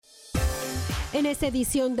En esta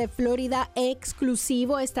edición de Florida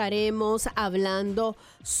Exclusivo estaremos hablando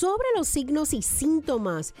sobre los signos y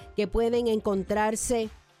síntomas que pueden encontrarse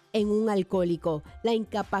en un alcohólico, la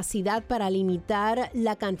incapacidad para limitar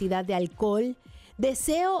la cantidad de alcohol,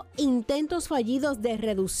 deseo, intentos fallidos de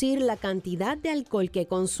reducir la cantidad de alcohol que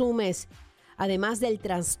consumes, además del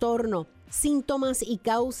trastorno, síntomas y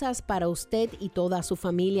causas para usted y toda su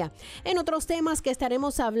familia. En otros temas que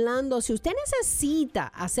estaremos hablando, si usted necesita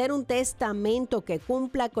hacer un testamento que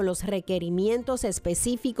cumpla con los requerimientos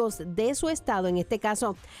específicos de su estado, en este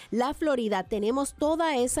caso la Florida, tenemos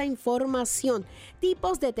toda esa información,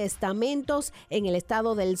 tipos de testamentos en el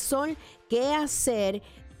estado del Sol, qué hacer,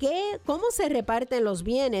 cómo se reparten los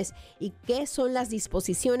bienes y qué son las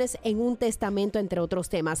disposiciones en un testamento, entre otros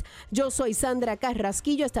temas. Yo soy Sandra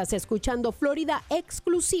Carrasquillo, estás escuchando Florida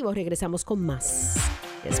Exclusivo. Regresamos con más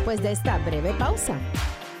después de esta breve pausa.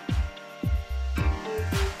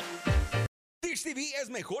 Dish TV es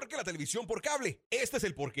mejor que la televisión por cable. Este es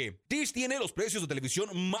el porqué. Dish tiene los precios de televisión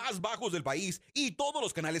más bajos del país y todos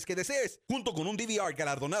los canales que desees, junto con un DVR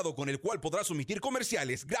galardonado con el cual podrás omitir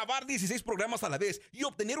comerciales, grabar 16 programas a la vez y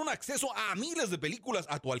obtener un acceso a miles de películas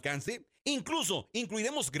a tu alcance. Incluso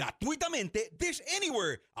incluiremos gratuitamente Dish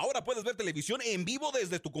Anywhere. Ahora puedes ver televisión en vivo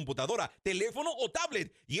desde tu computadora, teléfono o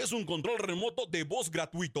tablet, y es un control remoto de voz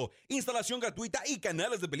gratuito, instalación gratuita y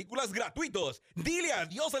canales de películas gratuitos. Dile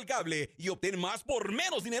adiós al cable y obtén más por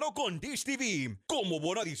menos dinero con Dish TV. Como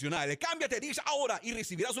bono adicional, cámbiate a Dish ahora y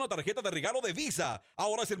recibirás una tarjeta de regalo de Visa.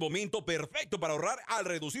 Ahora es el momento perfecto para ahorrar al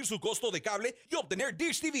reducir su costo de cable y obtener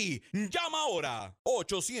Dish TV. Llama ahora.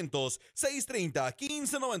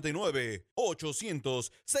 800-630-1599.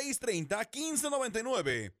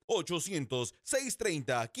 800-630-1599.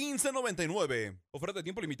 800-630-1599. Oferta de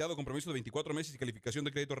tiempo limitado, compromiso de 24 meses y calificación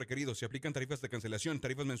de crédito requerido. Se aplican tarifas de cancelación,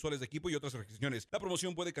 tarifas mensuales de equipo y otras restricciones. La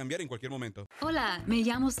promoción puede cambiar en cualquier momento. Hola, me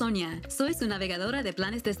llamo Sonia. Soy su navegadora de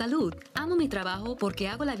planes de salud. Amo mi trabajo porque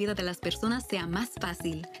hago la vida de las personas sea más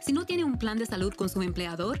fácil. Si no tiene un plan de salud con su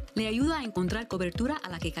empleador, le ayuda a encontrar cobertura a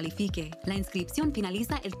la que califique. La inscripción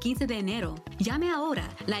finaliza el 15 de enero. Llame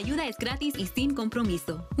ahora. La ayuda es gratis y sin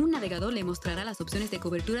compromiso. Un navegador le mostrará las opciones de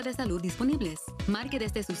cobertura de salud disponibles. Marque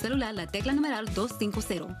desde su celular la tecla numeral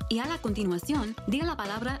 250 y a la continuación diga la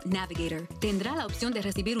palabra Navigator. Tendrá la opción de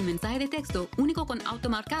recibir un mensaje de texto único con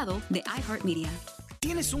automarcado de iHeartMedia.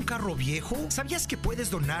 ¿Tienes un carro viejo? ¿Sabías que puedes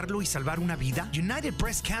donarlo y salvar una vida? United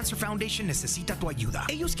Breast Cancer Foundation necesita tu ayuda.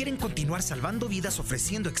 Ellos quieren continuar salvando vidas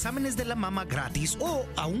ofreciendo exámenes de la mama gratis o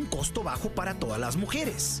a un costo bajo para todas las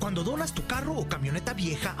mujeres. Cuando donas tu carro o camioneta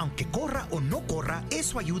vieja, aunque corra o no corra,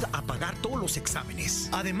 eso ayuda a pagar todos los exámenes.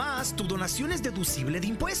 Además, tu donación es deducible de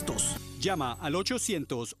impuestos. Llama al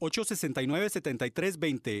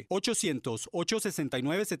 800-869-7320,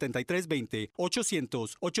 800-869-7320,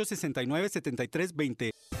 800-869-7320.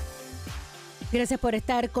 Gracias por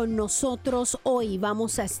estar con nosotros. Hoy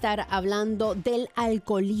vamos a estar hablando del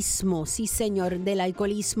alcoholismo. Sí, señor, del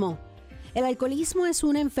alcoholismo. El alcoholismo es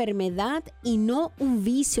una enfermedad y no un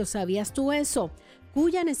vicio, ¿sabías tú eso?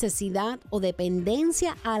 Cuya necesidad o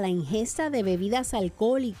dependencia a la ingesta de bebidas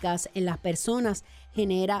alcohólicas en las personas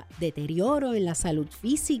genera deterioro en la salud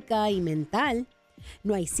física y mental.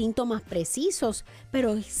 No hay síntomas precisos,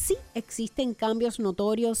 pero sí existen cambios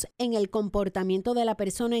notorios en el comportamiento de la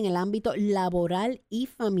persona en el ámbito laboral y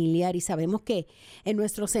familiar. Y sabemos que en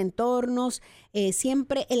nuestros entornos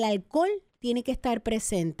siempre el alcohol tiene que estar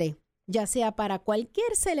presente, ya sea para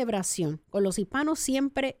cualquier celebración. Con los hispanos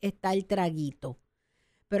siempre está el traguito,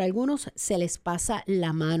 pero a algunos se les pasa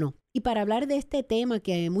la mano. Y para hablar de este tema,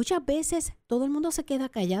 que muchas veces todo el mundo se queda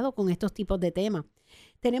callado con estos tipos de temas,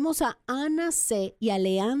 tenemos a Ana C. y a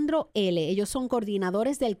Leandro L. Ellos son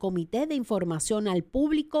coordinadores del Comité de Información al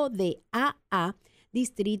Público de AA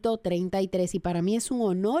Distrito 33. Y para mí es un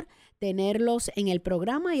honor tenerlos en el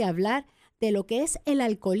programa y hablar de lo que es el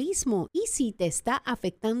alcoholismo y si te está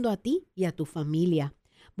afectando a ti y a tu familia.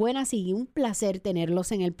 Buenas y un placer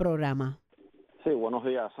tenerlos en el programa. Sí, buenos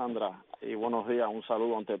días, Sandra, y buenos días. Un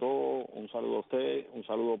saludo ante todo, un saludo a usted, un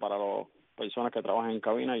saludo para las personas que trabajan en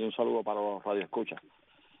cabina y un saludo para los radioescuchas.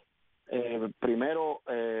 Primero,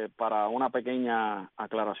 para una pequeña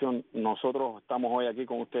aclaración, nosotros estamos hoy aquí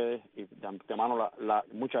con ustedes y de antemano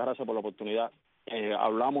muchas gracias por la oportunidad.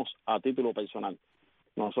 Hablamos a título personal.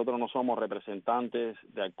 Nosotros no somos representantes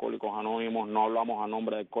de Alcohólicos Anónimos, no hablamos a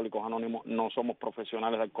nombre de Alcohólicos Anónimos, no somos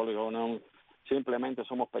profesionales de Alcohólicos Anónimos, simplemente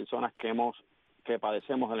somos personas que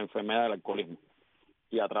padecemos de la enfermedad del alcoholismo.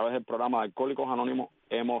 Y a través del programa de Alcohólicos Anónimos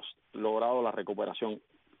hemos logrado la recuperación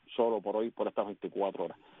solo por hoy, por estas 24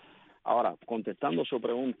 horas. Ahora, contestando su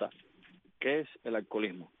pregunta, ¿qué es el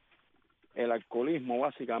alcoholismo? El alcoholismo,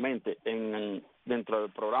 básicamente, dentro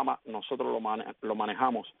del programa, nosotros lo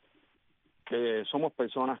manejamos, que somos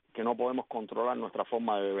personas que no podemos controlar nuestra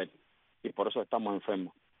forma de beber, y por eso estamos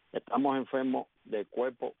enfermos. Estamos enfermos de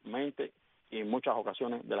cuerpo, mente y en muchas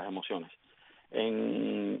ocasiones de las emociones.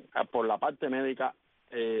 Por la parte médica,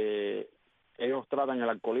 ellos tratan el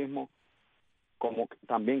alcoholismo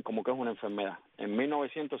también como que es una enfermedad. En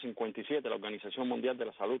 1957 la Organización Mundial de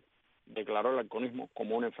la Salud declaró el alcoholismo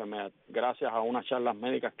como una enfermedad, gracias a unas charlas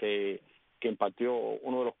médicas que impartió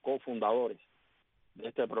uno de los cofundadores de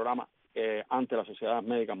este programa ante la Sociedad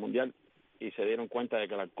Médica Mundial, y se dieron cuenta de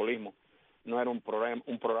que el alcoholismo no era un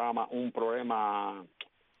problema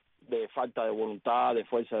de falta de voluntad, de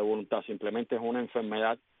fuerza de voluntad, simplemente es una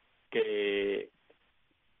enfermedad que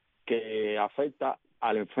afecta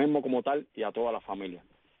al enfermo como tal y a toda la familia.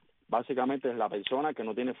 Básicamente es la persona que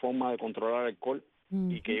no tiene forma de controlar el alcohol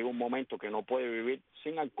y que llega un momento que no puede vivir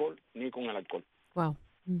sin alcohol ni con el alcohol. Wow.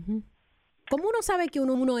 ¿Cómo uno sabe que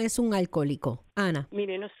uno es un alcohólico, Ana?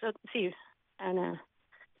 Mire, Ana,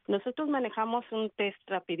 nosotros manejamos un test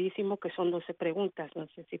rapidísimo que son 12 preguntas. No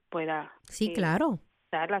sé si pueda... Sí, claro.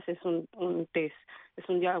 Darlas. Es un test, es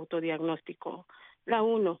un autodiagnóstico. La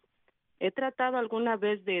 1, ¿he tratado alguna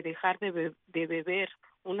vez de dejar de beber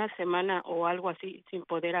una semana o algo así sin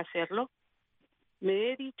poder hacerlo?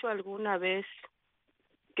 ¿Me he dicho alguna vez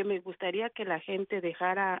que me gustaría que la gente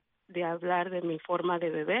dejara de hablar de mi forma de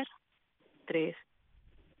beber? 3,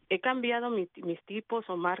 ¿he cambiado mis tipos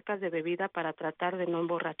o marcas de bebida para tratar de no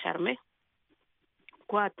emborracharme?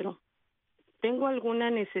 4, ¿tengo alguna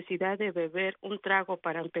necesidad de beber un trago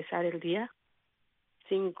para empezar el día?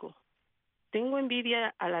 5, ¿tengo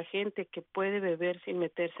envidia a la gente que puede beber sin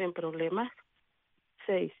meterse en problemas?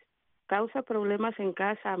 6, ¿causa problemas en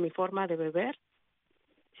casa a mi forma de beber?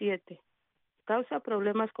 7, ¿causa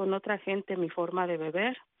problemas con otra gente mi forma de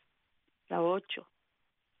beber? La 8,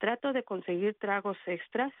 ¿trato de conseguir tragos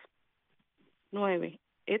extras? 9,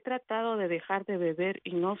 ¿he tratado de dejar de beber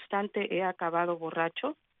y no obstante he acabado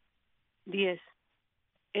borracho? 10,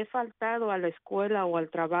 ¿he faltado a la escuela o al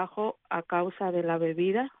trabajo a causa de la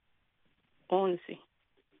bebida? 11,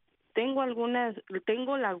 ¿tengo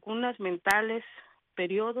lagunas mentales,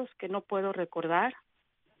 periodos que no puedo recordar?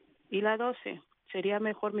 Y la 12, ¿sería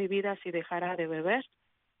mejor mi vida si dejara de beber?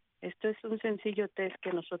 Esto es un sencillo test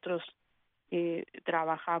que nosotros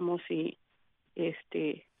trabajamos y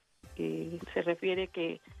se refiere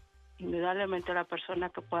que indudablemente la persona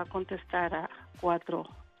que pueda contestar a 4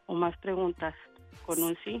 o más preguntas con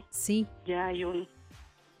un sí, ya hay un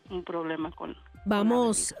problema con...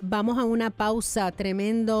 Vamos a una pausa,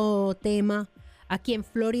 tremendo tema. Aquí en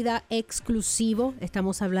Florida exclusivo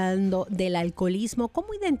estamos hablando del alcoholismo,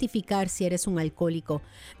 cómo identificar si eres un alcohólico.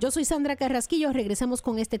 Yo soy Sandra Carrasquillo, regresamos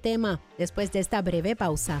con este tema después de esta breve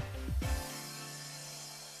pausa.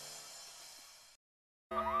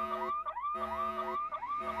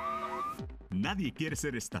 Nadie quiere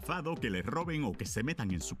ser estafado, que le roben o que se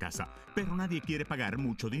metan en su casa, pero nadie quiere pagar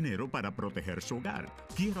mucho dinero para proteger su hogar.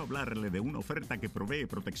 Quiero hablarle de una oferta que provee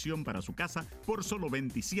protección para su casa por solo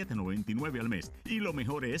 $27.99 al mes. Y lo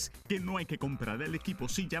mejor es que no hay que comprar el equipo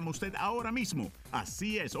si llama usted ahora mismo.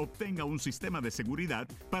 Así es, obtenga un sistema de seguridad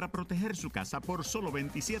para proteger su casa por solo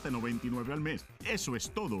 $27.99 al mes. Eso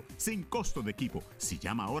es todo, sin costo de equipo. Si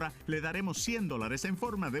llama ahora, le daremos $100 en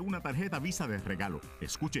forma de una tarjeta Visa de regalo.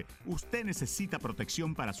 Escuche, usted necesita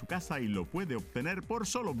protección para su casa y lo puede obtener por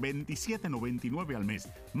solo $27.99 al mes.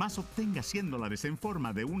 Más obtenga $100 en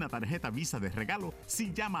forma de una tarjeta Visa de regalo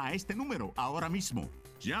si llama a este número ahora mismo.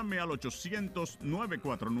 Llame al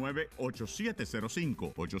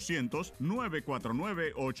 800-949-8705.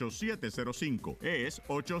 800-949-8705. Es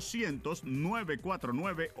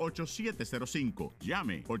 800-949-8705.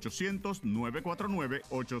 Llame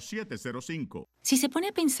 800-949-8705. Si se pone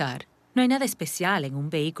a pensar, no hay nada especial en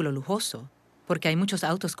un vehículo lujoso, porque hay muchos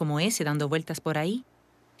autos como ese dando vueltas por ahí.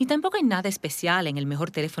 Ni tampoco hay nada especial en el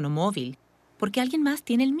mejor teléfono móvil, porque alguien más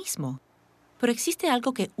tiene el mismo. Pero existe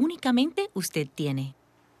algo que únicamente usted tiene: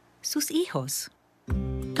 sus hijos.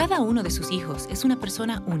 Cada uno de sus hijos es una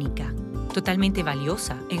persona única, totalmente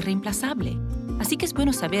valiosa e irreemplazable. Así que es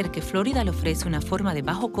bueno saber que Florida le ofrece una forma de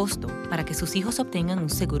bajo costo para que sus hijos obtengan un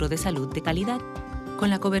seguro de salud de calidad. Con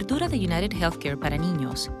la cobertura de United Healthcare para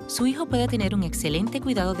niños, su hijo puede tener un excelente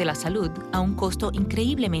cuidado de la salud a un costo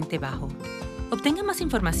increíblemente bajo. Obtenga más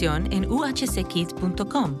información en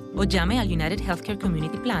uhckids.com o llame al United Healthcare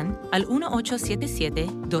Community Plan al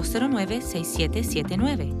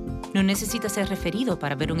 1-877-209-6779. No necesita ser referido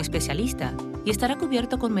para ver un especialista y estará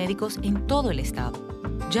cubierto con médicos en todo el estado.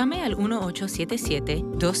 Llame al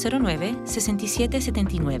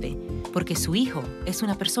 1877-209-6779, porque su hijo es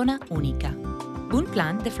una persona única. Un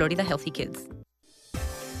plan de Florida Healthy Kids.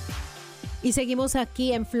 Y seguimos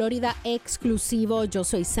aquí en Florida Exclusivo. Yo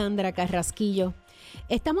soy Sandra Carrasquillo.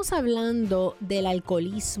 Estamos hablando del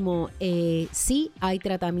alcoholismo. Sí, hay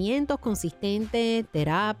tratamientos consistentes,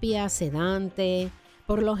 terapia, sedante.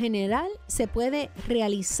 Por lo general, se puede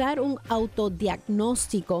realizar un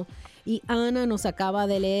autodiagnóstico. Y Ana nos acaba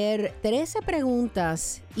de leer 13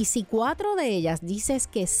 preguntas. Y si 4 de ellas dices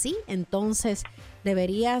que sí, entonces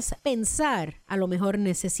deberías pensar, a lo mejor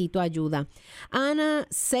necesito ayuda. Ana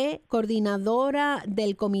C., coordinadora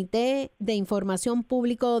del Comité de Información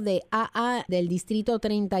Público de AA del Distrito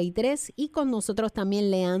 33, y con nosotros también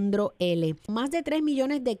Leandro L. Más de 3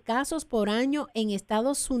 millones de casos por año en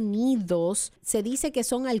Estados Unidos se dice que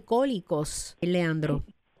son alcohólicos, Leandro.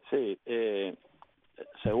 Sí,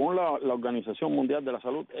 según la Organización Mundial de la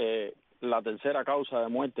Salud, la tercera causa de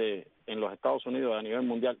muerte en los Estados Unidos a nivel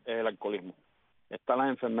mundial es el alcoholismo. Están las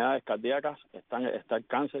enfermedades cardíacas, está el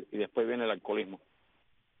cáncer y después viene el alcoholismo.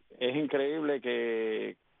 Es increíble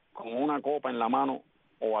que con una copa en la mano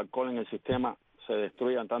o alcohol en el sistema se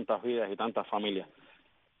destruyan tantas vidas y tantas familias.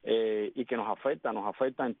 Y que nos afecta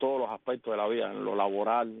en todos los aspectos de la vida, en lo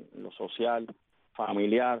laboral, en lo social,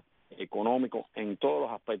 familiar, económico, en todos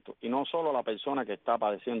los aspectos. Y no solo a la persona que está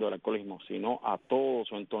padeciendo el alcoholismo, sino a todo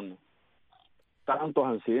su entorno. Tantos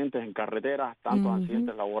accidentes en carreteras, tantos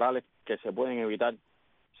accidentes laborales que se pueden evitar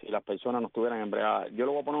si las personas no estuvieran embriagadas. Yo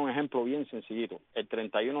le voy a poner un ejemplo bien sencillito. El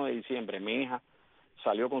 31 de diciembre mi hija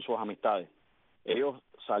salió con sus amistades. Ellos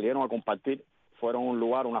salieron a compartir, fueron a un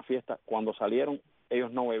lugar, una fiesta. Cuando salieron, ellos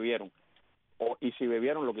no bebieron. Y si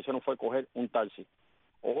bebieron, lo que hicieron fue coger un taxi.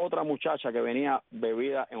 Otra muchacha que venía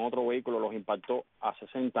bebida en otro vehículo los impactó a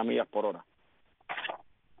 60 millas por hora.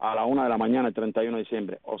 A la 1 de la mañana, el 31 de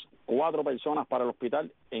diciembre. 4 personas para el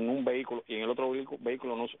hospital en un vehículo, y en el otro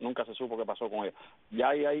vehículo nunca se supo qué pasó con ellos. Ya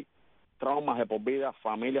ahí hay traumas de por vida,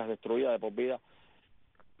 familias destruidas de por vida,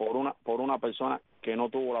 por una persona que no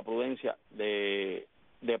tuvo la prudencia de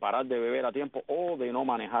parar de beber a tiempo o de no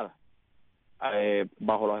manejar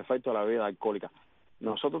bajo los efectos de la bebida alcohólica.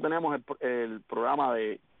 Nosotros tenemos el programa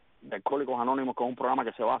de Alcohólicos Anónimos, que es un programa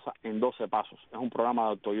que se basa en 12 pasos. Es un programa de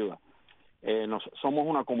autoayuda. Somos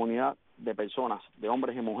una comunidad de personas, de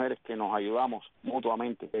hombres y mujeres, que nos ayudamos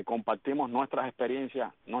mutuamente, que compartimos nuestras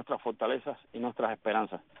experiencias, nuestras fortalezas y nuestras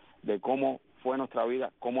esperanzas de cómo fue nuestra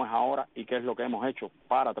vida, cómo es ahora y qué es lo que hemos hecho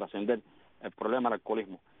para trascender el problema del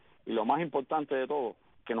alcoholismo. Y lo más importante de todo,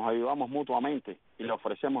 que nos ayudamos mutuamente y le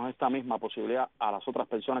ofrecemos esta misma posibilidad a las otras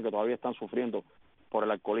personas que todavía están sufriendo por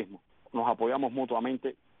el alcoholismo. Nos apoyamos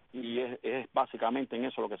mutuamente y es básicamente en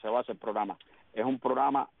eso lo que se basa el programa. Es un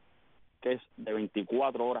programa que es de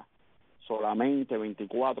 24 horas, solamente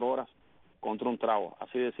 24 horas contra un trago,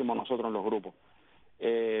 así decimos nosotros en los grupos.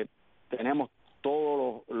 Tenemos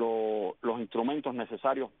todos los instrumentos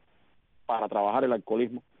necesarios para trabajar el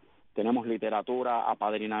alcoholismo. Tenemos literatura,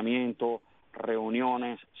 apadrinamiento,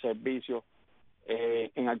 reuniones, servicios.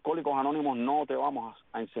 En Alcohólicos Anónimos no te vamos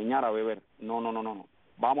a enseñar a beber, no.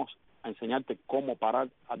 Vamos a enseñarte cómo parar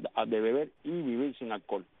de beber y vivir sin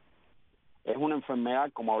alcohol. Es una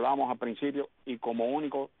enfermedad, como hablábamos al principio, y como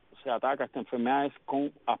único se ataca esta enfermedad es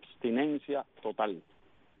con abstinencia total.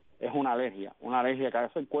 Es una alergia que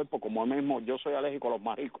hace el cuerpo, como el mismo. Yo soy alérgico a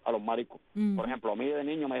los mariscos. Por ejemplo, a mí de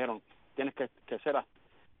niño me dijeron, tienes que estar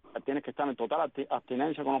en total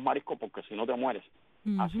abstinencia con los mariscos porque si no te mueres.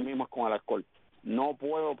 Así mismo es con el alcohol. No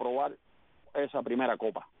puedo probar esa primera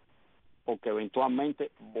copa porque eventualmente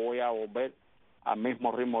voy a volver al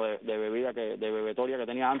mismo ritmo de bebida de bebetoria que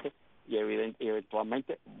tenía antes y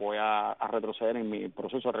eventualmente voy a retroceder en mi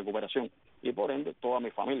proceso de recuperación y por ende toda mi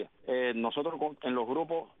familia. Nosotros en los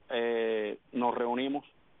grupos nos reunimos,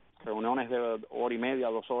 reuniones de hora y media,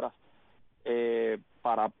 2 horas,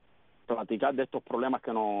 para platicar de estos problemas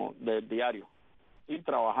del diario y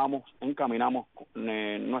encaminamos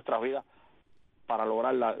nuestras vidas para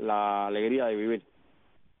lograr la alegría de vivir,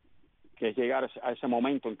 que es llegar a ese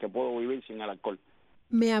momento en que puedo vivir sin el alcohol.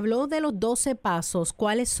 Me habló de los 12 pasos.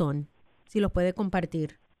 ¿Cuáles son? Si los puede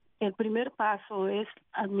compartir. El primer paso es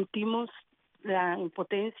admitimos la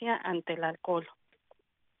impotencia ante el alcohol.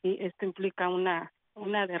 Y esto implica una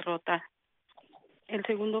derrota. El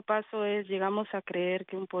segundo paso es llegamos a creer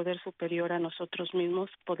que un poder superior a nosotros mismos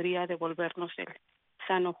podría devolvernos el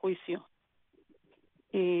sano juicio.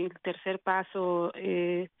 El tercer paso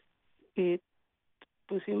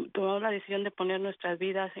tomamos la decisión de poner nuestras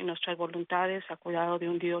vidas y nuestras voluntades a cuidado de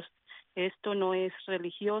un Dios. Esto no es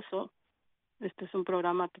religioso, Este es un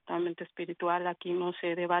programa totalmente espiritual. Aquí no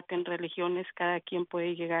se debaten religiones. Cada quien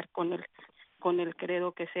puede llegar con el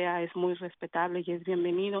credo que sea. Es muy respetable y es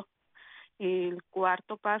bienvenido. El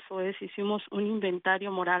cuarto paso es, hicimos un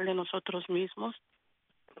inventario moral de nosotros mismos.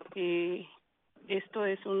 Esto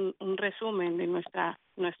es un resumen de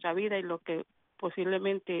nuestra vida y lo que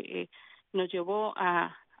posiblemente nos llevó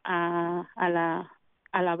a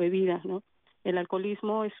la bebida, ¿no? El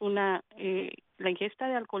alcoholismo es la ingesta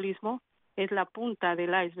de alcoholismo es la punta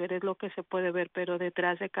del iceberg, es lo que se puede ver, pero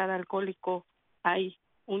detrás de cada alcohólico hay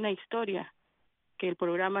una historia que el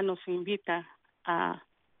programa nos invita a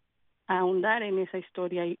ahondar en esa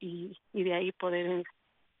historia y de ahí poder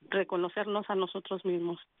reconocernos a nosotros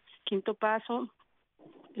mismos. Quinto paso,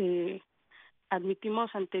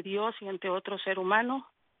 admitimos ante Dios y ante otro ser humano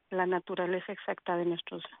la naturaleza exacta de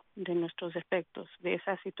nuestros defectos, de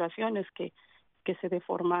esas situaciones que se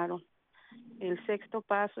deformaron. El sexto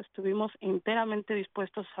paso, estuvimos enteramente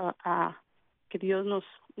dispuestos a que Dios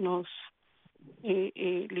nos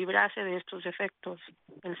librase de estos defectos.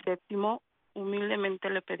 El séptimo, humildemente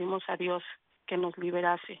le pedimos a Dios que nos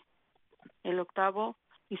liberase. El octavo,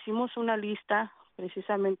 hicimos una lista,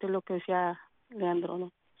 precisamente lo que decía Leandro,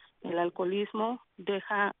 ¿no? El alcoholismo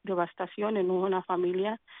deja devastación en una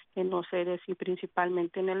familia, en los seres y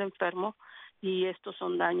principalmente en el enfermo, y estos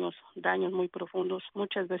son daños muy profundos,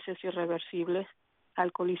 muchas veces irreversibles.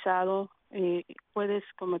 Alcoholizado, puedes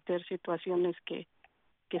cometer situaciones que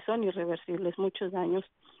son irreversibles, muchos daños.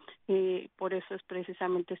 Por eso es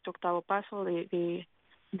precisamente este octavo paso de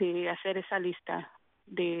hacer esa lista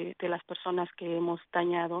de las personas que hemos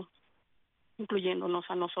dañado, incluyéndonos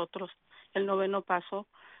a nosotros. El noveno paso,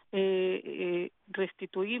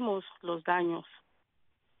 restituimos los daños.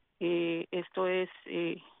 Esto es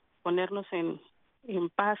ponernos en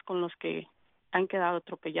paz con los que han quedado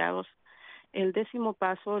atropellados. El décimo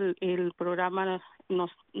paso, el programa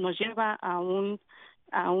nos lleva a un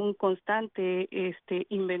constante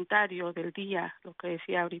inventario del día, lo que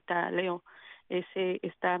decía ahorita Leo, ese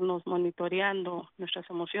estarnos monitoreando nuestras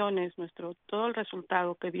emociones, todo el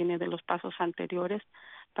resultado que viene de los pasos anteriores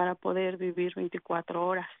para poder vivir 24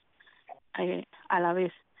 horas a la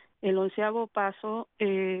vez. El 11º paso,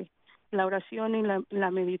 la oración y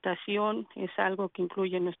la meditación es algo que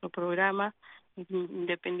incluye nuestro programa,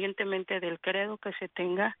 independientemente del credo que se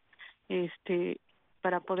tenga,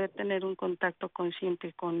 para poder tener un contacto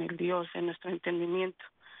consciente con el Dios de nuestro entendimiento.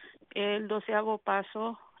 El 12º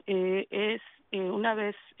paso es una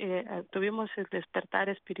vez tuvimos el despertar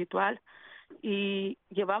espiritual y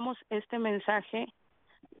llevamos este mensaje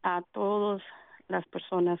a todas las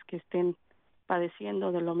personas que estén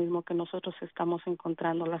padeciendo de lo mismo que nosotros estamos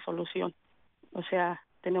encontrando la solución. O sea,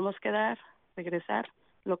 tenemos que regresar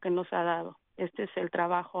lo que nos ha dado. Este es el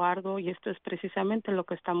trabajo arduo y esto es precisamente lo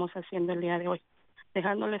que estamos haciendo el día de hoy,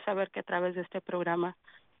 dejándoles saber que a través de este programa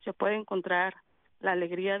se puede encontrar la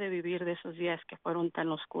alegría de vivir de esos días que fueron tan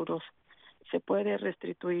oscuros. Se puede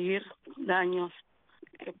restituir daños,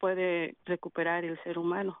 se puede recuperar el ser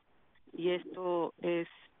humano. Y esto es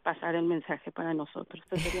pasar el mensaje para nosotros.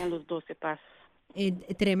 Estos serían los 12 pasos.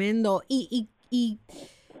 Tremendo. Y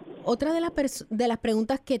otra de las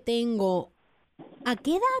preguntas que tengo, ¿a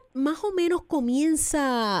qué edad más o menos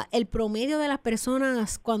comienza el promedio de las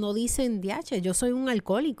personas cuando dicen, diache, yo soy un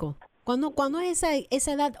alcohólico? ¿Cuándo es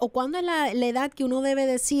esa edad o cuándo es la edad que uno debe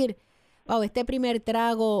decir, wow, este primer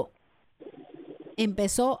trago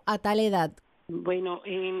empezó a tal edad? Bueno,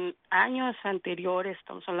 en años anteriores,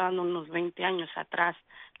 estamos hablando unos 20 años atrás,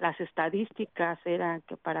 las estadísticas eran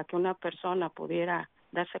que para que una persona pudiera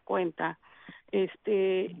darse cuenta,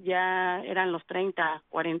 ya eran los 30,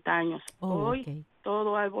 40 años. Hoy okay.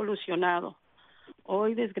 Todo ha evolucionado.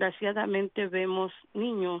 Hoy desgraciadamente vemos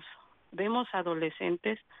niños, vemos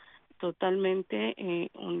adolescentes totalmente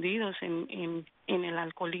hundidos en el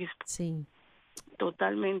alcoholismo. Sí.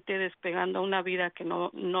 Totalmente despegando una vida que no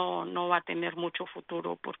va a tener mucho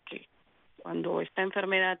futuro, porque cuando esta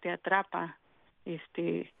enfermedad te atrapa,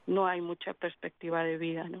 no hay mucha perspectiva de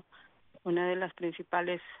vida, ¿no? Una de las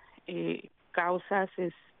principales causas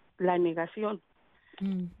es la negación.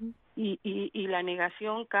 Uh-huh. Y la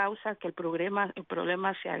negación causa que el problema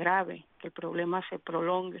se agrave, que el problema se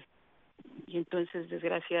prolongue. Y entonces,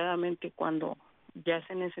 desgraciadamente, cuando ya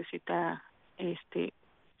se necesita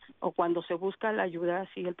o cuando se busca la ayuda,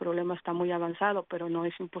 sí, el problema está muy avanzado, pero no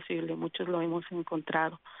es imposible, muchos lo hemos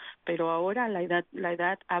encontrado. Pero ahora la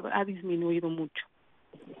edad ha disminuido mucho.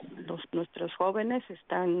 Nuestros jóvenes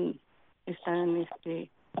están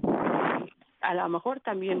a lo mejor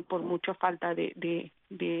también por mucha falta de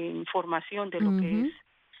información de lo que es.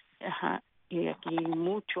 Ajá. Y aquí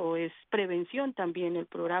mucho es prevención también, el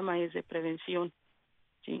programa es de prevención,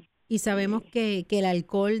 sí. Y sabemos que el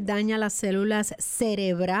alcohol daña las células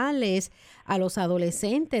cerebrales a los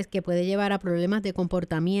adolescentes, que puede llevar a problemas de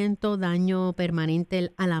comportamiento, daño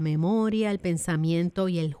permanente a la memoria, el pensamiento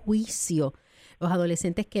y el juicio. Los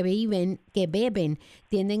adolescentes que beben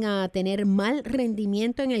tienden a tener mal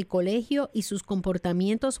rendimiento en el colegio y sus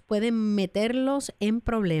comportamientos pueden meterlos en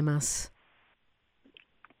problemas.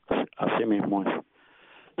 Así mismo es.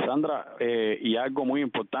 Sandra, y algo muy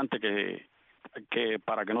importante que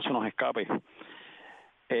para que no se nos escape,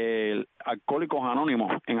 Alcohólicos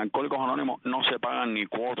Anónimos, en Alcohólicos Anónimos no se pagan ni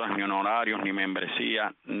cuotas, ni honorarios, ni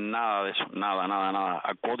membresía, nada de eso, nada.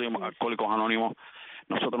 Alcohólicos Anónimos,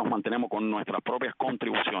 nosotros nos mantenemos con nuestras propias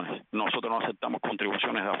contribuciones, nosotros no aceptamos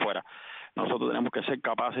contribuciones de afuera, nosotros tenemos que ser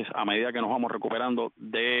capaces, a medida que nos vamos recuperando,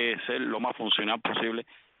 de ser lo más funcional posible,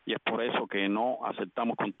 y es por eso que no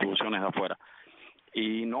aceptamos contribuciones de afuera.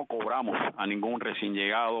 Y no cobramos a ningún recién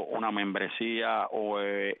llegado una membresía o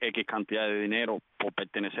X cantidad de dinero por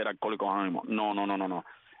pertenecer a Alcohólicos Anónimos. No.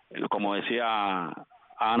 Como decía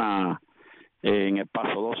Ana en el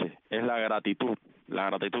paso 12, es la gratitud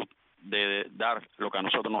de dar lo que a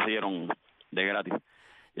nosotros nos dieron de gratis.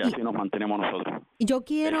 Y así nos mantenemos nosotros. Yo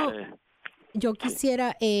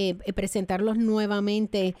quisiera presentarlos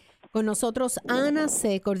nuevamente. Con nosotros Ana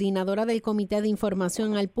C., coordinadora del Comité de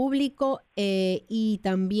Información al Público, y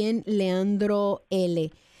también Leandro L.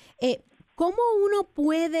 ¿Cómo uno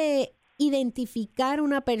puede identificar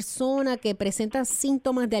una persona que presenta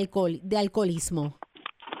síntomas de alcoholismo?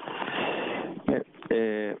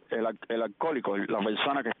 El alcohólico, la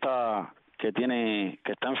persona que está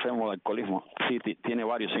enfermo de alcoholismo, sí tiene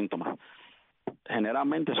varios síntomas.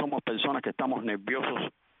 Generalmente somos personas que estamos nerviosos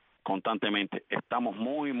constantemente, estamos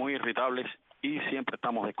muy irritables y siempre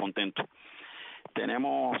estamos descontentos.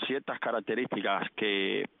 Tenemos ciertas características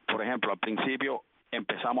que, por ejemplo, al principio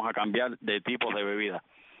empezamos a cambiar de tipos de bebida.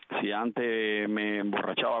 Si antes me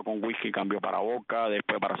emborrachaba con whisky, cambio para vodka,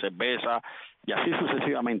 después para cerveza, y así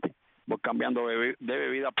sucesivamente. Voy cambiando de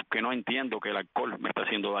bebida porque no entiendo que el alcohol me está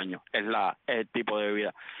haciendo daño. Es el tipo de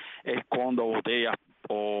bebida. Escondo botellas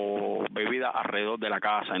o bebidas alrededor de la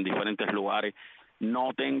casa, en diferentes lugares.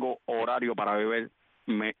 No tengo horario para beber,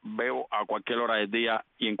 me bebo a cualquier hora del día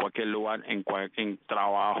y en cualquier lugar, en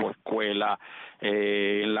trabajo, escuela,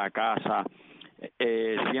 en la casa.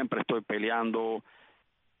 Siempre estoy peleando.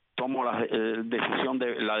 Tomo la decisión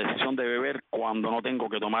de beber cuando no tengo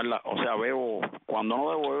que tomarla. O sea, bebo cuando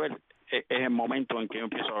no debo beber, es el momento en que yo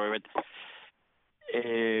empiezo a beber.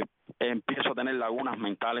 Empiezo a tener lagunas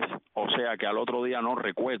mentales, o sea que al otro día no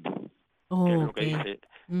recuerdo qué es lo que hice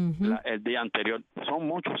el día anterior. Son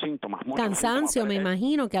muchos síntomas. Cansancio, me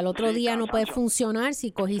imagino, que al otro día no puedes funcionar.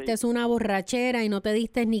 Si cogiste una borrachera y no te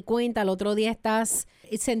diste ni cuenta, al otro día estás...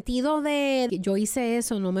 Sentido de... Yo hice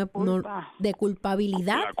eso, de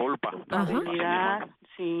culpabilidad. La culpa. Culpabilidad,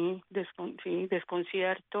 sí,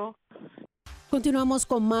 desconcierto. Continuamos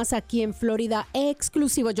con más aquí en Florida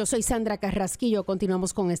Exclusivo. Yo soy Sandra Carrasquillo.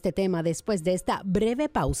 Continuamos con este tema después de esta breve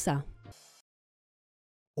pausa.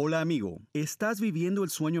 Hola amigo, ¿estás viviendo el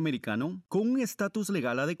sueño americano? Con un estatus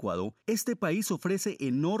legal adecuado, este país ofrece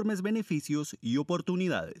enormes beneficios y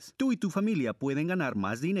oportunidades. Tú y tu familia pueden ganar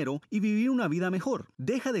más dinero y vivir una vida mejor.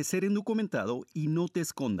 Deja de ser indocumentado y no te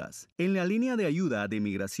escondas. En la línea de ayuda de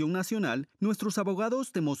Migración Nacional, nuestros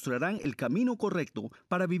abogados te mostrarán el camino correcto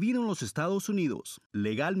para vivir en los Estados Unidos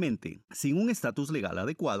legalmente. Sin un estatus legal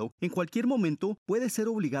adecuado, en cualquier momento puedes ser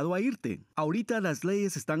obligado a irte. Ahorita las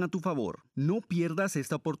leyes están a tu favor. No pierdas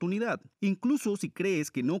esta oportunidad. Incluso si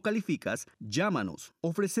crees que no calificas, llámanos.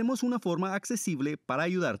 Ofrecemos una forma accesible para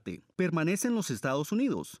ayudarte. Permanece en los Estados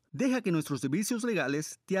Unidos. Deja que nuestros servicios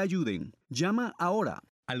legales te ayuden. Llama ahora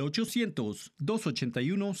al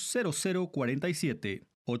 800-281-0047.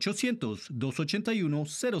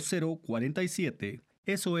 800-281-0047.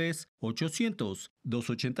 Eso es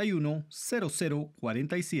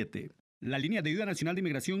 800-281-0047. La línea de ayuda nacional de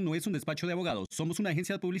inmigración no es un despacho de abogados. Somos una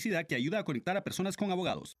agencia de publicidad que ayuda a conectar a personas con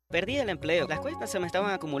abogados. Perdí el empleo. Las cuentas se me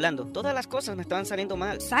estaban acumulando. Todas las cosas me estaban saliendo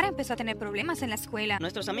mal. Sara empezó a tener problemas en la escuela.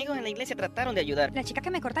 Nuestros amigos en la iglesia trataron de ayudar. La chica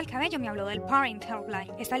que me corta el cabello me habló del Parent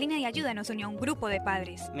Helpline. Esta línea de ayuda nos unió a un grupo de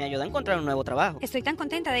padres. Me ayudó a encontrar un nuevo trabajo. Estoy tan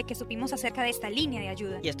contenta de que supimos acerca de esta línea de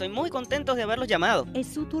ayuda. Y estoy muy contento de haberlos llamado. Es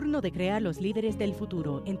su turno de crear los líderes del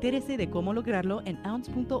futuro. Entérese de cómo lograrlo en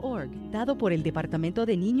ounce.org. Dado por el Departamento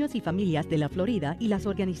de Niños y Familias de la Florida y las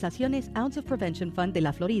organizaciones Ounce of Prevention Fund de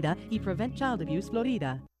la Florida y Prevent Child Abuse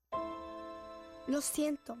Florida. Lo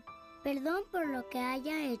siento. Perdón por lo que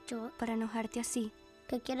haya hecho para enojarte así.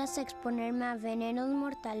 que quieras exponerme a venenos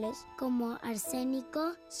mortales como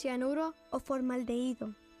arsénico, cianuro o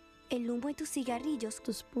formaldehído. El humo de tus cigarrillos,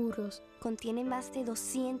 tus puros, contiene más de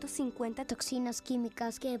 250 toxinas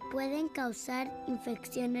químicas que pueden causar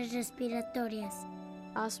infecciones respiratorias,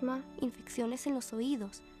 asma, infecciones en los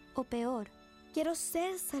oídos o peor. Quiero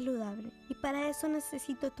ser saludable y para eso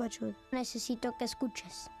necesito tu ayuda. Necesito que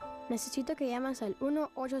escuches. Necesito que llames al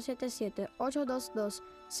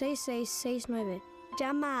 1-877-822-6669.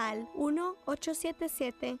 Llama al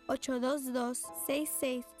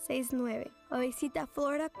 1-877-822-6669 o visita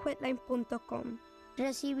floridaquitline.com.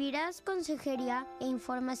 Recibirás consejería e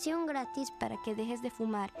información gratis para que dejes de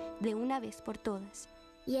fumar de una vez por todas.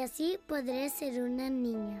 Y así podré ser una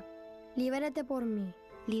niña. Libérate por mí.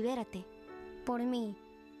 Libérate por mí.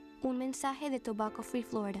 Un mensaje de Tobacco Free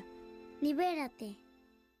Florida. Libérate.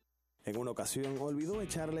 En una ocasión olvidó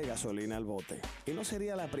echarle gasolina al bote. Y no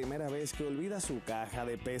sería la primera vez que olvida su caja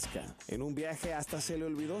de pesca. En un viaje hasta se le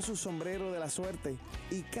olvidó su sombrero de la suerte.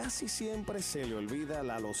 Y casi siempre se le olvida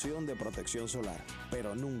la loción de protección solar.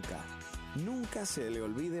 Pero nunca se le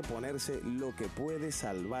olvide ponerse lo que puede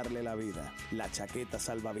salvarle la vida. La chaqueta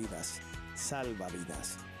salvavidas. Salva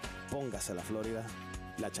vidas. Póngase la Florida.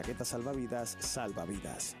 La chaqueta salvavidas salva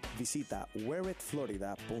vidas. Visita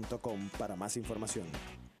wearitflorida.com para más información.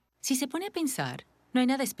 Si se pone a pensar, no hay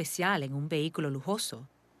nada especial en un vehículo lujoso,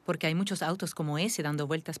 porque hay muchos autos como ese dando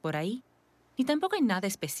vueltas por ahí. Ni tampoco hay nada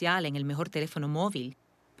especial en el mejor teléfono móvil,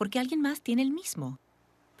 porque alguien más tiene el mismo.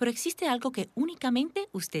 Pero existe algo que únicamente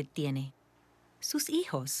usted tiene: sus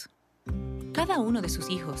hijos. Cada uno de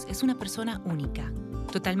sus hijos es una persona única,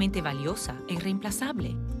 totalmente valiosa e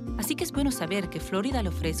irreemplazable. Así que es bueno saber que Florida le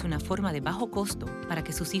ofrece una forma de bajo costo para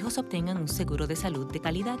que sus hijos obtengan un seguro de salud de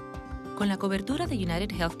calidad. Con la cobertura de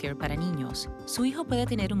United Healthcare para niños, su hijo puede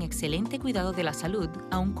tener un excelente cuidado de la salud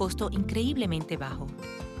a un costo increíblemente bajo.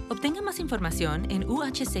 Obtenga más información en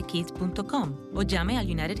uhckids.com o llame al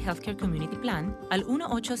United Healthcare Community Plan al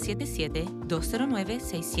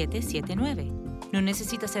 1-877-209-6779. No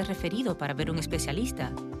necesita ser referido para ver un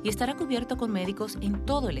especialista y estará cubierto con médicos en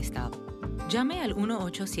todo el estado. Llame al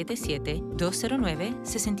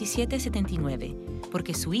 1-877-209-6779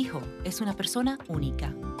 porque su hijo es una persona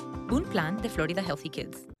única. Un plan de Florida Healthy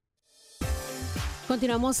Kids.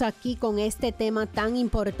 Continuamos aquí con este tema tan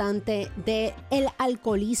importante de el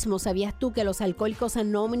alcoholismo. ¿Sabías tú que los Alcohólicos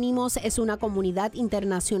Anónimos es una comunidad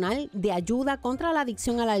internacional de ayuda contra la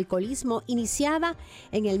adicción al alcoholismo iniciada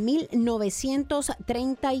en el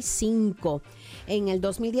 1935? En el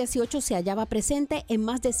 2018 se hallaba presente en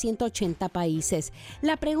más de 180 países.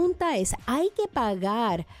 La pregunta es, ¿hay que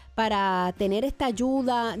pagar para tener esta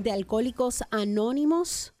ayuda de Alcohólicos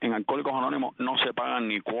Anónimos? En Alcohólicos Anónimos no se pagan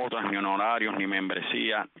ni cuotas, ni honorarios, ni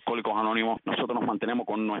membresía. Alcohólicos Anónimos, nosotros nos mantenemos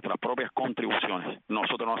con nuestras propias contribuciones.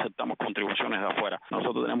 Nosotros no aceptamos contribuciones de afuera.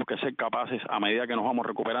 Nosotros tenemos que ser capaces, a medida que nos vamos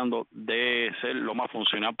recuperando, de ser lo más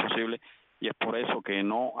funcional posible. Y es por eso que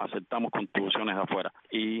no aceptamos contribuciones de afuera.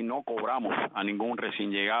 Y no cobramos a ningún recién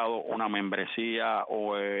llegado una membresía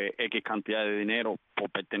o X cantidad de dinero por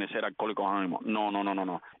pertenecer a Alcohólicos Anónimos. No.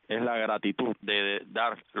 Es la gratitud de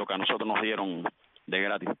dar lo que a nosotros nos dieron de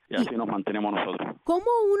gratis. Y así nos mantenemos nosotros. ¿Cómo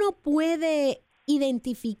uno puede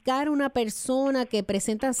identificar una persona que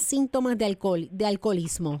presenta síntomas de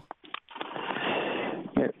alcoholismo?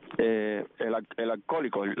 El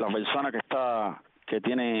alcohólico, la persona que está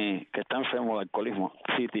enfermo de alcoholismo,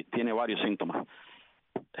 sí tiene varios síntomas.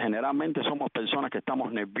 Generalmente somos personas que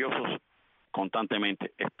estamos nerviosos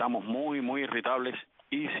constantemente, estamos muy irritables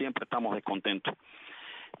y siempre estamos descontentos.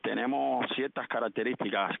 Tenemos ciertas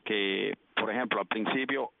características que, por ejemplo, al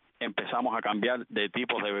principio empezamos a cambiar de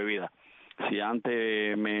tipos de bebida. Si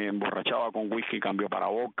antes me emborrachaba con whisky, cambió para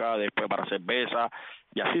vodka, después para cerveza,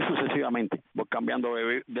 y así sucesivamente. Voy cambiando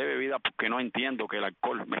de bebida porque no entiendo que el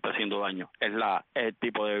alcohol me está haciendo daño. Es el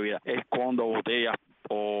tipo de bebida. Escondo botellas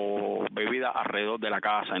o bebidas alrededor de la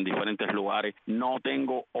casa, en diferentes lugares. No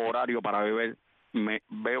tengo horario para beber. Me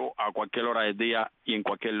bebo a cualquier hora del día y en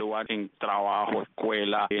cualquier lugar, en trabajo,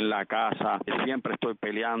 escuela, en la casa. Siempre estoy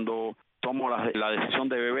peleando. Tomo la decisión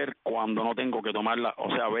de beber cuando no tengo que tomarla,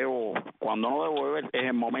 o sea, bebo cuando no debo beber, es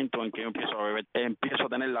el momento en que yo empiezo a beber. Empiezo a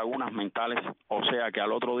tener lagunas mentales, o sea, que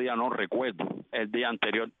al otro día no recuerdo el día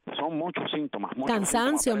anterior. Son muchos síntomas.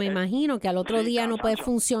 Cansancio, me imagino, que al otro día no puedes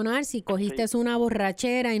funcionar. Si cogiste una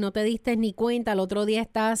borrachera y no te diste ni cuenta, al otro día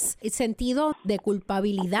estás sentido de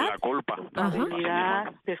culpabilidad. La culpa.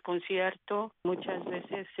 Culpabilidad, desconcierto, muchas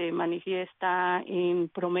veces se manifiesta en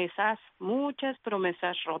promesas, muchas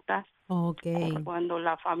promesas rotas. Okay. Cuando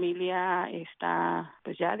la familia está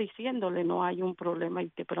pues ya diciéndole no hay un problema y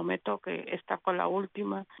te prometo que esta fue la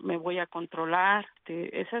última, me voy a controlar,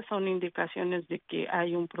 esas son indicaciones de que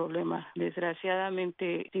hay un problema.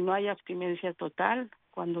 Desgraciadamente, si no hay abstinencia total,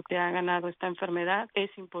 cuando te ha ganado esta enfermedad,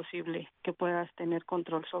 es imposible que puedas tener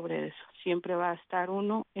control sobre eso. Siempre va a estar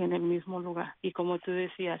uno en el mismo lugar. Y como tú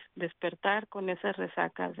decías, despertar con esas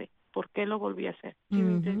resacas de ¿por qué lo volví a hacer? Si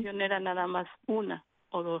mi intención era nada más una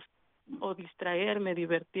o dos, o distraerme,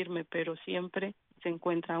 divertirme, pero siempre se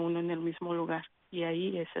encuentra uno en el mismo lugar. Y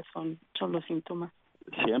ahí esos son los síntomas.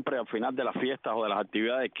 Siempre al final de las fiestas o de las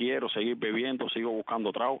actividades quiero seguir bebiendo, sigo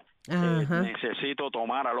buscando trago. Necesito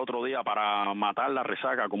tomar al otro día para matar la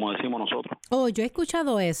resaca, como decimos nosotros. Oh, yo he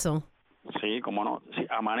escuchado eso. Sí, cómo no. Sí,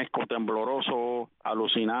 amanezco tembloroso,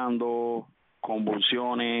 alucinando,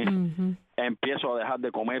 convulsiones. Empiezo a dejar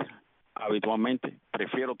de comer habitualmente.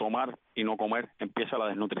 Prefiero tomar y no comer. Empieza la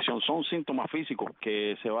desnutrición. Son síntomas físicos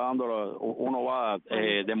que se va dando, uno va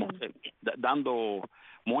dando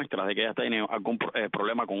muestras de que ella tiene algún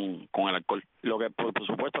problema con el alcohol. Lo que, por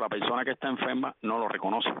supuesto, la persona que está enferma no lo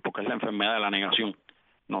reconoce porque es la enfermedad de la negación.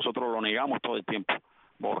 Nosotros lo negamos todo el tiempo.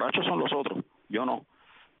 Borrachos son los otros, yo no.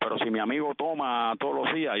 Pero si mi amigo toma todos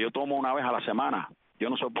los días, yo tomo una vez a la semana,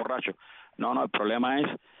 yo no soy borracho. No, el problema es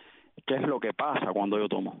qué es lo que pasa cuando yo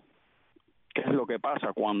tomo. ¿Qué es lo que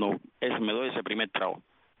pasa cuando me doy ese primer trago?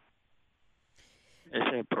 Ese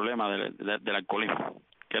es el problema del alcoholismo,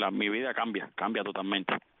 que mi vida cambia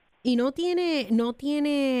totalmente. Y no tiene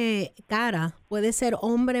cara. Puede ser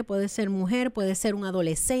hombre, puede ser mujer, puede ser un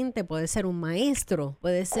adolescente, puede ser un maestro,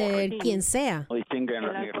 puede ser quien sea. No distingue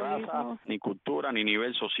ni raza, ni cultura, ni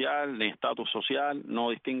nivel social, ni estatus social,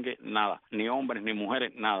 no distingue nada, ni hombres, ni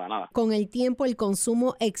mujeres, nada. Con el tiempo, el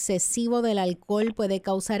consumo excesivo del alcohol puede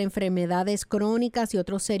causar enfermedades crónicas y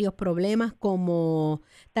otros serios problemas como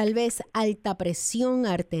tal vez alta presión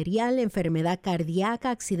arterial, enfermedad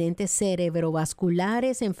cardíaca, accidentes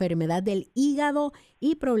cerebrovasculares, enfermedad del hígado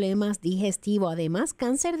y problemas digestivos. Además,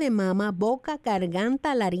 cáncer de mama, boca,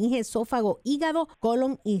 garganta, laringe, esófago, hígado,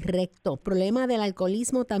 colon y recto. Problema del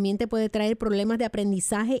alcoholismo también te puede traer problemas de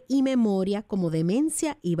aprendizaje y memoria como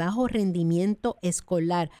demencia y bajo rendimiento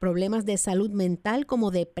escolar. Problemas de salud mental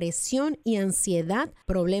como depresión y ansiedad.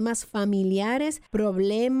 Problemas familiares,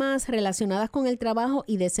 problemas relacionados con el trabajo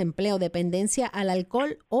y desempleo, dependencia al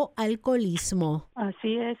alcohol o alcoholismo.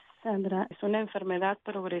 Así es, Sandra. Es una enfermedad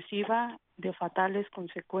progresiva de fatales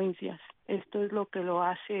consecuencias. Esto es lo que lo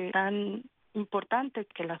hace tan importante,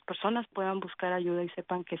 que las personas puedan buscar ayuda y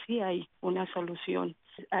sepan que sí hay una solución.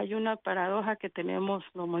 Hay una paradoja que tenemos,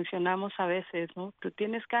 lo mencionamos a veces, ¿no? Tú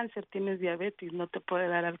tienes cáncer, tienes diabetes, no te puede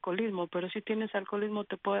dar alcoholismo, pero si tienes alcoholismo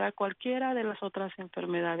te puede dar cualquiera de las otras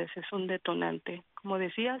enfermedades. Es un detonante, como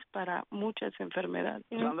decías, para muchas enfermedades.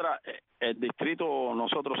 Sandra, el distrito,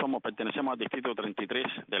 nosotros pertenecemos al distrito 33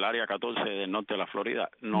 del área 14 del norte de la Florida.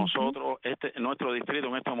 Nosotros, nuestro distrito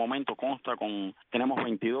en este momento tenemos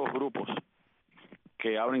 22 grupos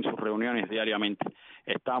que abren sus reuniones diariamente.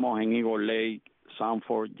 Estamos en Eagle Lake,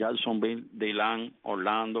 Sanford, Jacksonville, Dayland,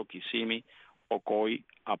 Orlando, Kissimmee, Ocoee,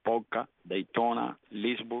 Apopka, Daytona,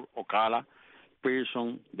 Leesburg, Ocala,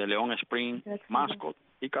 Pearson, De Leon Spring, Mascot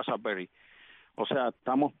y Casselberry. O sea,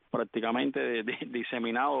 estamos prácticamente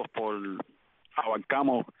diseminados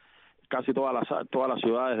abarcamos casi todas las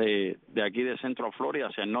ciudades de aquí de Centro Florida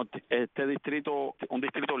hacia el norte. Este distrito es un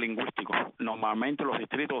distrito lingüístico. Normalmente los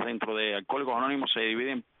distritos dentro de Alcohólicos Anónimos se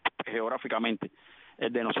dividen geográficamente.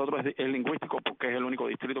 El de nosotros es lingüístico porque es el único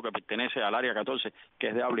distrito que pertenece al área 14, que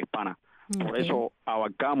es de habla hispana. Por eso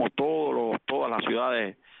abarcamos todas las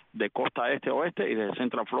ciudades de costa este a oeste y de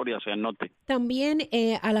Central Florida hacia el norte. También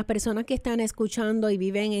a las personas que están escuchando y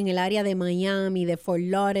viven en el área de Miami, de Fort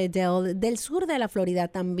Lauderdale, del sur de la Florida,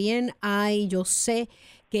 también yo sé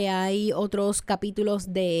que hay otros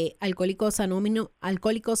capítulos de Alcohólicos Anónimos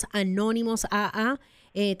AA.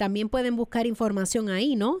 También pueden buscar información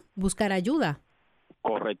ahí, ¿no? Buscar ayuda.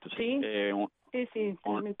 Correcto, sí. Sí,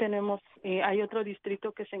 también tenemos, hay otro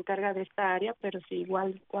distrito que se encarga de esta área, pero sí,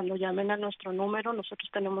 igual cuando llamen a nuestro número, nosotros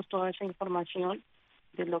tenemos toda esa información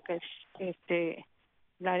de lo que es el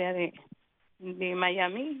área de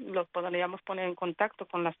Miami. Los podríamos poner en contacto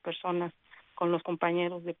con las personas, con los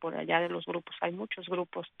compañeros de por allá de los grupos. Hay muchos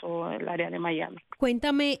grupos, todo el área de Miami.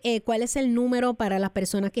 Cuéntame, ¿cuál es el número para las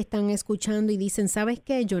personas que están escuchando y dicen, ¿sabes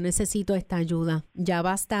qué? Yo necesito esta ayuda. Ya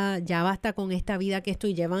basta con esta vida que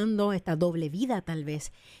estoy llevando, esta doble vida tal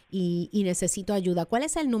vez, y necesito ayuda. ¿Cuál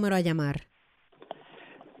es el número a llamar?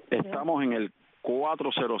 Estamos en el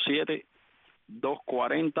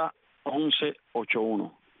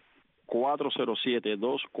 407-240-1181.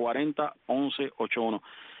 407-240-1181.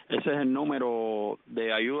 Ese es el número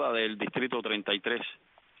de ayuda del Distrito 33.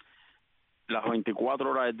 Las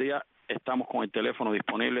 24 horas del día estamos con el teléfono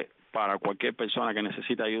disponible para cualquier persona que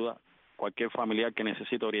necesite ayuda, cualquier familiar que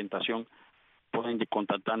necesite orientación, pueden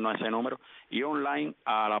contactarnos a ese número, y online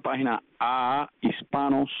a la página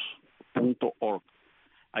aahispanos.org.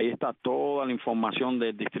 Ahí está toda la información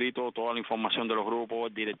del distrito, toda la información de los grupos,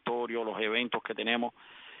 el directorio, los eventos que tenemos,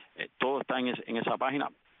 todo está en esa página.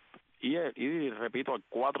 Y repito, al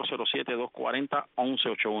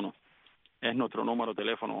 407-240-1181. Es nuestro número de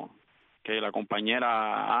teléfono, que la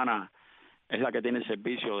compañera Ana es la que tiene el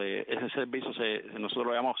servicio. Ese servicio nosotros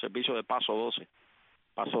lo llamamos servicio de paso 12.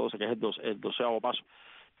 Paso 12, que es el 12º paso,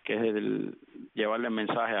 que es llevarle el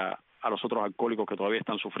mensaje a los otros alcohólicos que todavía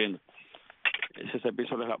están sufriendo. Ese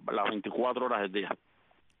servicio es las 24 horas del día.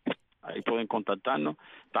 Ahí pueden contactarnos.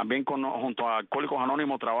 También junto a Alcohólicos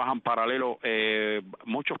Anónimos trabajan paralelo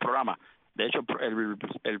muchos programas. De hecho,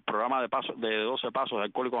 el programa de 12 pasos de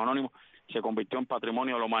Alcohólicos Anónimos se convirtió en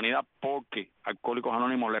patrimonio de la humanidad porque Alcohólicos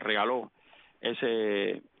Anónimos le regaló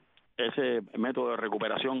ese método de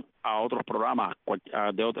recuperación a otros programas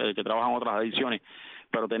que trabajan otras adicciones.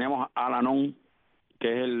 Pero tenemos Al-Anon,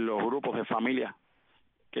 que es los grupos de familias,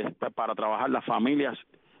 que es para trabajar las familias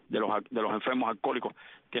de los enfermos alcohólicos.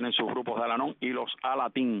 Tienen sus grupos de Al-Anon, y los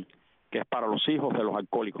Alatín, que es para los hijos de los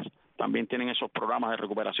alcohólicos. También tienen esos programas de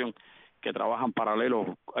recuperación que trabajan paralelos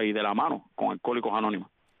y de la mano con Alcohólicos Anónimos.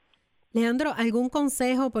 Leandro, ¿algún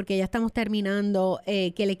consejo, porque ya estamos terminando,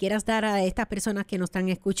 que le quieras dar a estas personas que nos están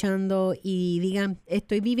escuchando y digan,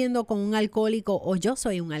 estoy viviendo con un alcohólico o yo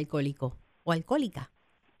soy un alcohólico o alcohólica?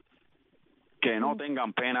 Que no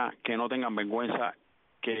tengan pena, que no tengan vergüenza,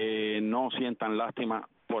 que no sientan lástima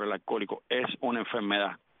por el alcohólico. Es una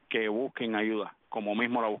enfermedad, que busquen ayuda, como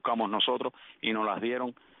mismo la buscamos nosotros y nos las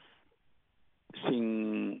dieron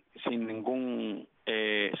sin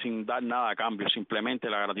dar nada a cambio, simplemente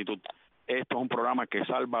la gratitud. Esto es un programa que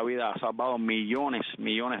salva vidas, ha salvado millones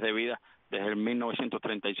de vidas desde el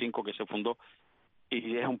 1935 que se fundó,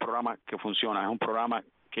 y es un programa que funciona, es un programa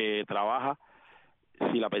que trabaja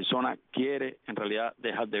si la persona quiere en realidad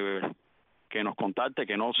dejar de beber. Que nos contacte,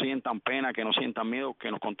 que no sientan pena, que no sientan miedo,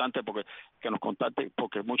 que nos contacte porque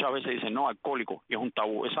muchas veces dicen no, alcohólico, y es un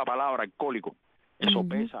tabú. Esa palabra alcohólico, eso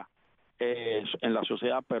pesa en la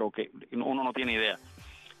sociedad, pero que uno no tiene idea.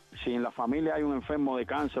 Si en la familia hay un enfermo de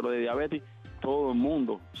cáncer o de diabetes, todo el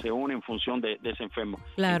mundo se une en función de ese enfermo.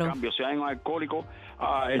 Claro. En cambio, si hay un alcohólico,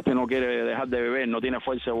 este no quiere dejar de beber, no tiene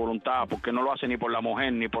fuerza de voluntad, porque no lo hace ni por la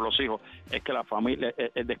mujer ni por los hijos. Es que la familia,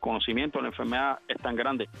 el desconocimiento de la enfermedad es tan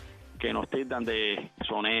grande que nos tildan de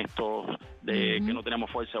deshonestos, de que no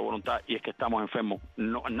tenemos fuerza de voluntad, y es que estamos enfermos.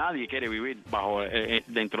 Nadie quiere vivir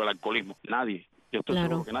dentro del alcoholismo, nadie. Yo estoy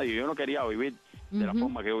seguro que nadie. Yo no quería vivir de la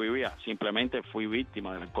forma que yo vivía, simplemente fui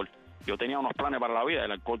víctima del alcohol. Yo tenía unos planes para la vida,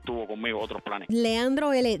 el alcohol tuvo conmigo otros planes.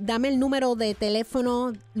 Leandro L., dame el número de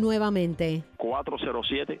teléfono nuevamente.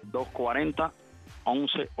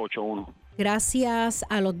 407-240-1181. Gracias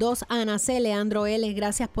a los dos, Ana C., Leandro L.,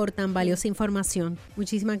 gracias por tan valiosa información.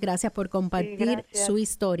 Muchísimas gracias por compartir su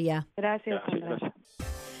historia. Gracias.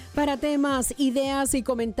 Para temas, ideas y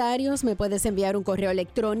comentarios, me puedes enviar un correo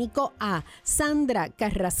electrónico a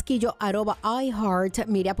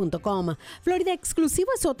sandracarrasquillo@iheartmedia.com. Florida Exclusivo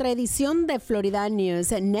es otra edición de Florida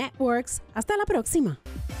News Networks. Hasta la próxima.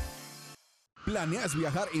 ¿Planeas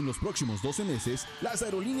viajar en los próximos 12 meses? Las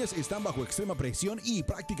aerolíneas están bajo extrema presión y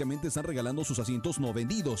prácticamente están regalando sus asientos no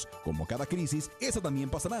vendidos. Como cada crisis, esa también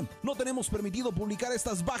pasará. No tenemos permitido publicar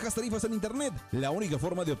estas bajas tarifas en internet. La única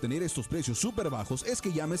forma de obtener estos precios súper bajos es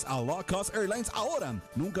que llames a Low Cost Airlines ahora.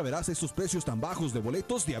 Nunca verás estos precios tan bajos de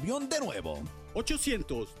boletos de avión de nuevo.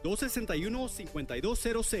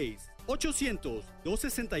 800-261-5206.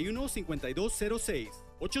 800-261-5206.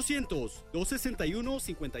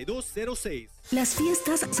 800-261-5206. Las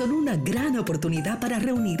fiestas son una gran oportunidad para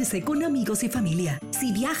reunirse con amigos y familia.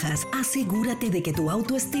 Si viajas, asegúrate de que tu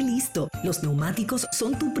auto esté listo. Los neumáticos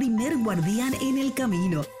son tu primer guardián en el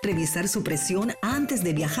camino. Revisar su presión antes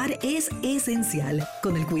de viajar es esencial.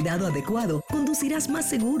 Con el cuidado adecuado, conducirás más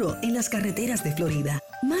seguro en las carreteras de Florida.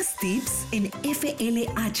 Más tips en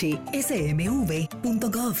flhsmv.gov.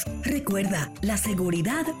 Recuerda, la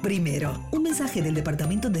seguridad primero. Un mensaje del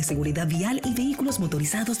Departamento de Seguridad Vial y Vehículos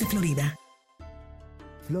Motorizados de Florida.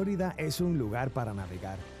 Florida es un lugar para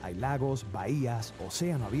navegar. Hay lagos, bahías,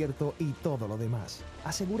 océano abierto y todo lo demás.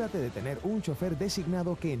 Asegúrate de tener un chofer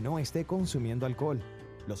designado que no esté consumiendo alcohol.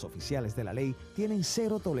 Los oficiales de la ley tienen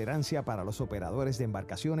cero tolerancia para los operadores de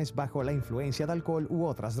embarcaciones bajo la influencia de alcohol u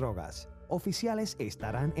otras drogas. Oficiales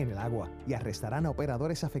estarán en el agua y arrestarán a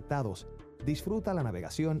operadores afectados. Disfruta la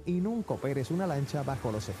navegación y nunca operes una lancha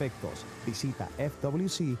bajo los efectos. Visita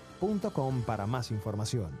fwc.com para más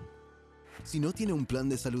información. Si no tiene un plan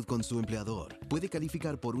de salud con su empleador, puede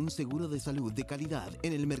calificar por un seguro de salud de calidad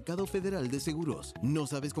en el Mercado Federal de Seguros. ¿No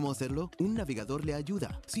sabes cómo hacerlo? Un navegador le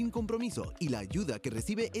ayuda, sin compromiso, y la ayuda que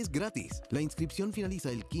recibe es gratis. La inscripción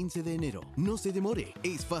finaliza el 15 de enero. No se demore,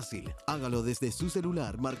 es fácil. Hágalo desde su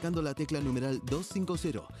celular marcando la tecla numeral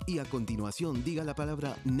 250 y a continuación diga la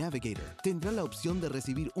palabra Navigator. Tendrá la opción de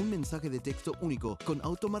recibir un mensaje de texto único con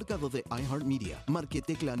automarcado de iHeartMedia. Marque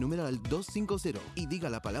tecla numeral 250 y diga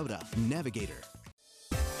la palabra Navigator.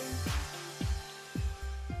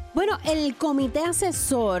 Bueno, el Comité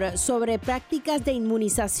Asesor sobre Prácticas de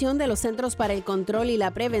Inmunización de los Centros para el Control y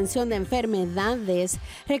la Prevención de Enfermedades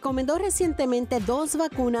recomendó recientemente 2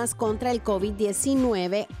 vacunas contra el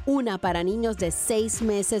COVID-19, una para niños de 6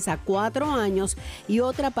 meses a 4 años y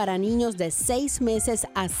otra para niños de 6 meses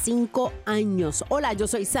a 5 años. Hola, yo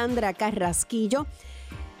soy Sandra Carrasquillo.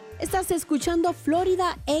 Estás escuchando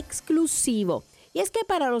Florida Exclusivo. Y es que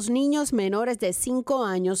para los niños menores de 5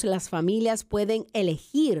 años, las familias pueden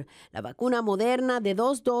elegir la vacuna Moderna de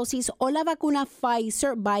 2 dosis o la vacuna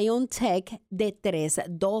Pfizer-BioNTech de 3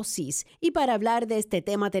 dosis. Y para hablar de este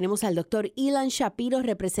tema tenemos al doctor Ilan Shapiro,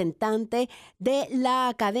 representante de la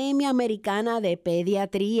Academia Americana de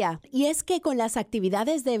Pediatría. Y es que con las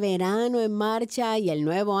actividades de verano en marcha y el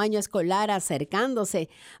nuevo año escolar acercándose,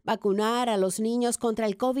 vacunar a los niños contra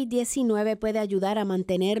el COVID-19 puede ayudar a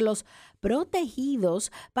mantenerlos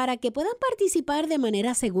protegidos para que puedan participar de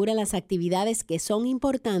manera segura en las actividades que son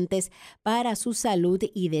importantes para su salud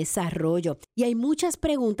y desarrollo. Y hay muchas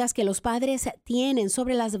preguntas que los padres tienen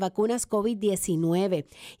sobre las vacunas COVID-19.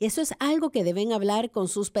 Y eso es algo que deben hablar con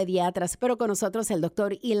sus pediatras. Pero con nosotros el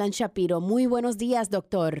doctor Ilan Shapiro. Muy buenos días,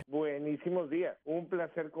 doctor. Buenísimos días. Un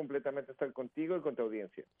placer completamente estar contigo y con tu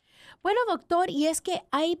audiencia. Bueno, doctor, y es que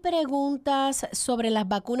hay preguntas sobre las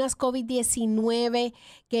vacunas COVID-19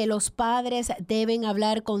 que los padres deben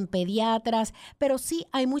hablar con pediatras, pero sí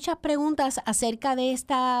hay muchas preguntas acerca de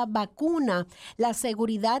esta vacuna, la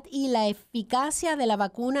seguridad y la eficacia de la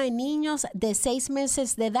vacuna en niños de 6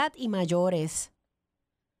 meses de edad y mayores.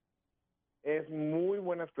 Es muy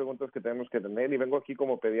buenas preguntas que tenemos que tener y vengo aquí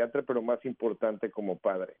como pediatra, pero más importante como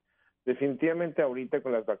padre. Definitivamente ahorita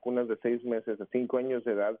con las vacunas de 6 meses a 5 años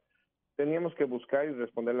de edad, teníamos que buscar y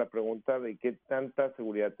responder la pregunta de qué tanta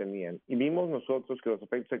seguridad tenían. Y vimos nosotros que los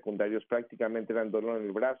efectos secundarios prácticamente eran dolor en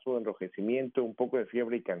el brazo, enrojecimiento, un poco de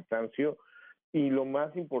fiebre y cansancio. Y lo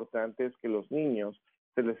más importante es que los niños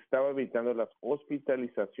se les estaba evitando las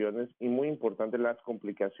hospitalizaciones y muy importante las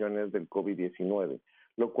complicaciones del COVID-19,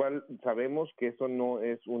 lo cual sabemos que eso no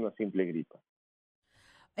es una simple gripa.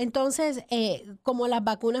 Entonces, como las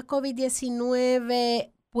vacunas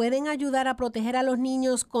COVID-19 pueden ayudar a proteger a los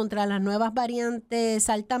niños contra las nuevas variantes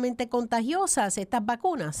altamente contagiosas, estas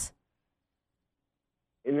vacunas.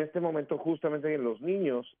 En este momento, justamente en los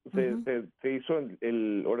niños, se hizo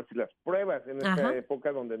ahora sí, las pruebas en esta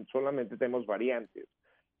época donde solamente tenemos variantes.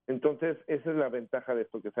 Entonces, esa es la ventaja de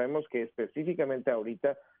esto, que sabemos que específicamente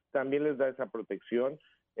ahorita también les da esa protección.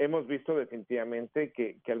 Hemos visto definitivamente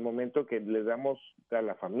que al momento que les damos a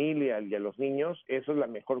la familia y a los niños, eso es la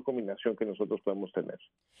mejor combinación que nosotros podemos tener.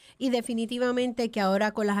 Y definitivamente que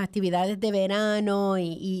ahora con las actividades de verano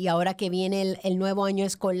y ahora que viene el nuevo año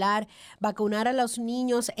escolar, vacunar a los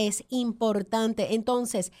niños es importante.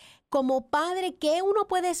 Entonces, como padre, ¿qué uno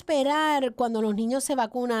puede esperar cuando los niños se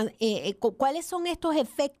vacunan? ¿Cuáles son estos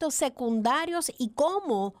efectos secundarios y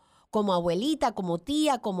cómo, como abuelita, como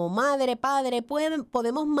tía, como madre, padre,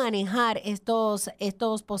 podemos manejar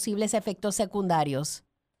estos posibles efectos secundarios?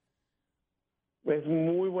 Es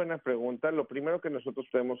muy buena pregunta. Lo primero que nosotros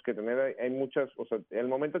tenemos que tener, hay muchas, el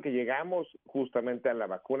momento que llegamos justamente a la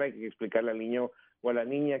vacuna, hay que explicarle al niño o a la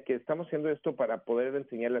niña que estamos haciendo esto para poder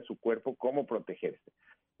enseñarle a su cuerpo cómo protegerse.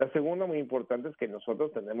 La segunda muy importante es que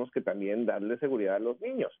nosotros tenemos que también darle seguridad a los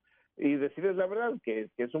niños y decirles la verdad, que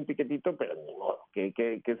es un piquetito, pero ni modo,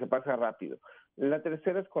 que se pasa rápido. La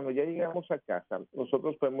tercera es cuando ya llegamos a casa,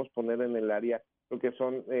 nosotros podemos poner en el área lo que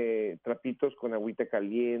son trapitos con agüita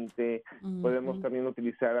caliente, podemos también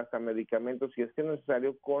utilizar hasta medicamentos, si es que es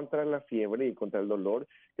necesario, contra la fiebre y contra el dolor,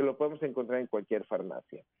 que lo podemos encontrar en cualquier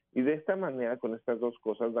farmacia. Y de esta manera, con estas dos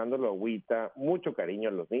cosas, dándole agüita, mucho cariño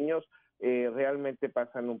a los niños, realmente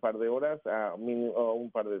pasan un par de horas a un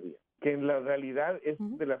par de días. Que en la realidad es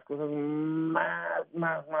de las cosas más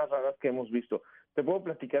raras que hemos visto. Te puedo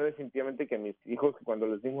platicar definitivamente que a mis hijos, cuando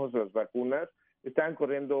les dimos las vacunas, estaban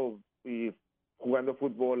corriendo y jugando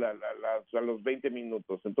fútbol a los 20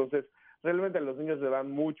 minutos. Entonces, realmente a los niños le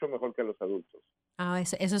van mucho mejor que a los adultos.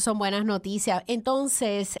 Esas son buenas noticias.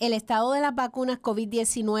 Entonces, el estado de las vacunas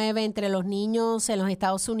COVID-19 entre los niños en los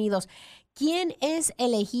Estados Unidos, ¿quién es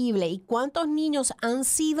elegible y cuántos niños han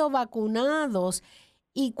sido vacunados?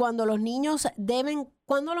 Y cuando los niños deben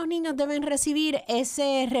recibir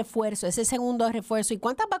ese refuerzo, ese segundo refuerzo, ¿y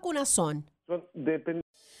cuántas vacunas son?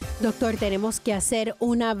 Doctor, tenemos que hacer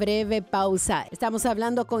una breve pausa. Estamos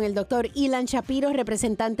hablando con el doctor Ilan Shapiro,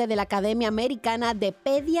 representante de la Academia Americana de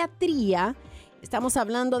Pediatría. Estamos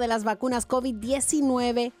hablando de las vacunas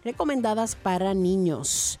COVID-19 recomendadas para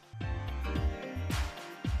niños.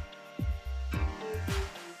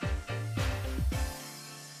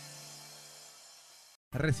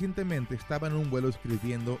 Recientemente estaba en un vuelo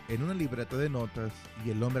escribiendo en una libreta de notas y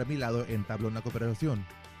el hombre a mi lado entabló una conversación.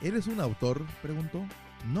 ¿Eres un autor?, preguntó.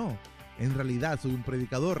 No, en realidad soy un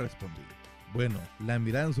predicador, respondí. Bueno, la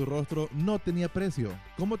mirada en su rostro no tenía precio.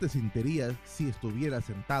 ¿Cómo te sentirías si estuvieras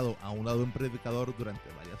sentado a un lado de un predicador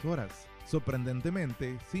durante varias horas?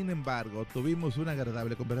 Sorprendentemente, sin embargo, tuvimos una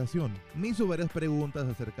agradable conversación. Me hizo varias preguntas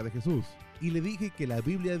acerca de Jesús y le dije que la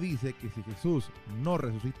Biblia dice que si Jesús no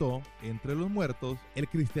resucitó entre los muertos, el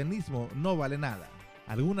cristianismo no vale nada.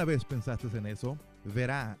 ¿Alguna vez pensaste en eso?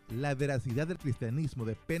 Verá, la veracidad del cristianismo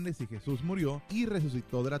depende si Jesús murió y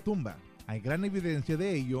resucitó de la tumba. Hay gran evidencia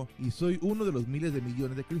de ello y soy uno de los miles de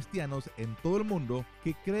millones de cristianos en todo el mundo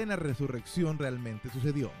que creen la resurrección realmente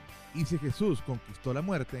sucedió. Y si Jesús conquistó la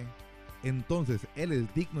muerte, entonces Él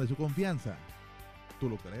es digno de su confianza. ¿Tú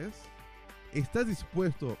lo crees? ¿Estás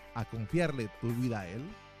dispuesto a confiarle tu vida a Él?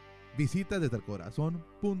 Visita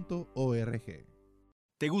desdelcorazon.org.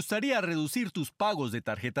 ¿Te gustaría reducir tus pagos de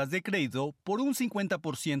tarjetas de crédito por un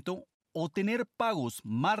 50% o tener pagos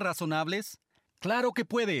más razonables? ¡Claro que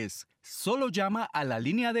puedes! Solo llama a la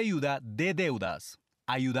línea de ayuda de deudas.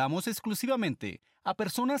 Ayudamos exclusivamente a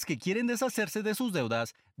personas que quieren deshacerse de sus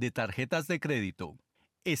deudas de tarjetas de crédito.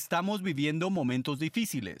 Estamos viviendo momentos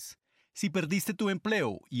difíciles. Si perdiste tu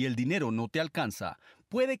empleo y el dinero no te alcanza,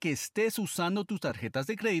 puede que estés usando tus tarjetas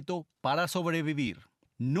de crédito para sobrevivir.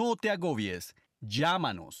 No te agobies.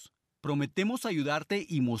 Llámanos. Prometemos ayudarte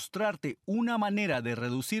y mostrarte una manera de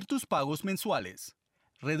reducir tus pagos mensuales.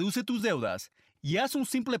 Reduce tus deudas y haz un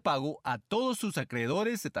simple pago a todos tus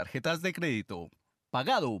acreedores de tarjetas de crédito.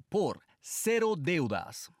 Pagado por cero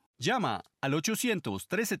deudas. Llama al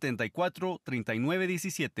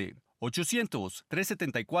 800-374-3917.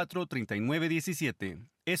 800-374-3917.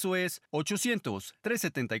 Eso es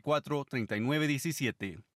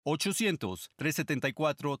 800-374-3917.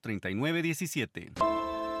 800-374-3917.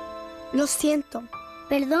 Lo siento.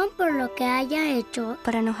 Perdón por lo que haya hecho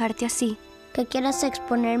para enojarte así. Que quieras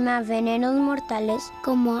exponerme a venenos mortales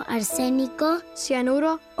como arsénico,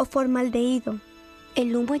 cianuro o formaldehído.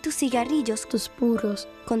 El humo de tus cigarrillos, tus puros,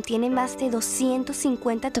 contienen más de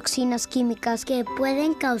 250 toxinas químicas que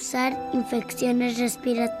pueden causar infecciones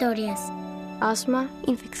respiratorias, asma,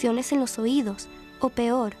 infecciones en los oídos o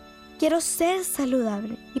peor. Quiero ser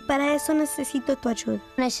saludable y para eso necesito tu ayuda.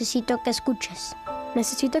 Necesito que escuches.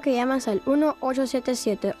 Necesito que llames al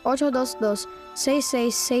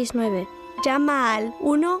 1-877-822-6669. Llama al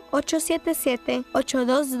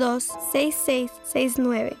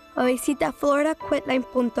 1-877-822-6669 o visita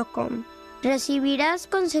floridaquitline.com. Recibirás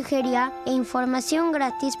consejería e información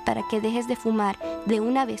gratis para que dejes de fumar de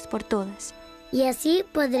una vez por todas. Y así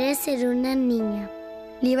podré ser una niña.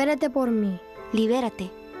 Libérate por mí. Libérate.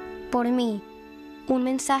 Por mí. Un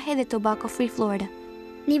mensaje de Tobacco Free Florida.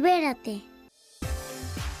 Libérate.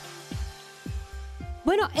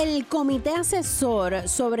 Bueno, el Comité Asesor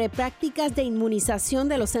sobre Prácticas de Inmunización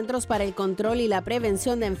de los Centros para el Control y la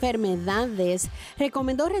Prevención de Enfermedades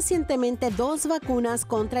recomendó recientemente 2 vacunas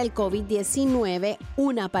contra el COVID-19,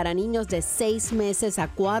 una para niños de 6 meses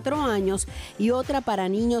a 4 años y otra para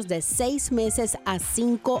niños de 6 meses a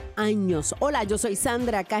 5 años. Hola, yo soy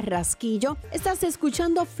Sandra Carrasquillo. Estás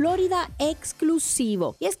escuchando Florida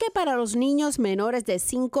Exclusivo. Y es que para los niños menores de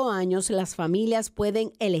 5 años, las familias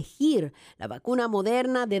pueden elegir la vacuna moderna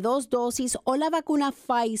de 2 dosis o la vacuna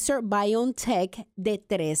Pfizer-BioNTech de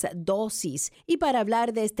 3 dosis. Y para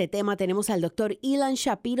hablar de este tema tenemos al doctor Ilan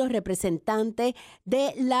Shapiro, representante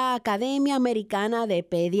de la Academia Americana de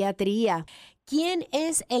Pediatría. ¿Quién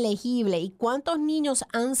es elegible y cuántos niños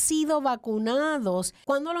han sido vacunados?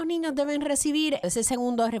 ¿Cuándo los niños deben recibir ese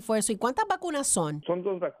segundo refuerzo y cuántas vacunas son? Son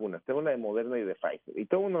 2 vacunas, tengo la de Moderna y de Pfizer. Y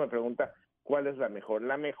todo el mundo me pregunta, ¿cuál es la mejor?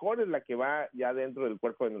 La mejor es la que va ya dentro del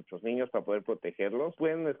cuerpo de nuestros niños para poder protegerlos.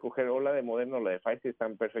 Pueden escoger o la de Moderna o la de Pfizer,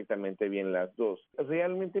 están perfectamente bien las dos.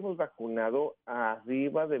 Realmente hemos vacunado a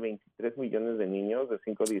arriba de 23 millones de niños de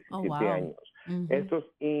 5 a 17 años. Esto es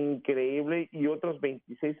increíble y otros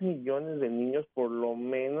 26 millones de niños por lo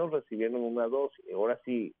menos recibieron una dosis. Ahora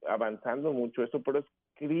sí, avanzando mucho esto, pero es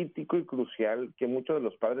crítico y crucial que muchos de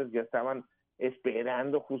los padres ya estaban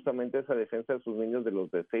esperando justamente esa defensa de sus niños de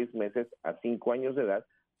los de 6 meses a 5 años de edad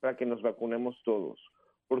para que nos vacunemos todos.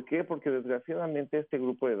 ¿Por qué? Porque desgraciadamente este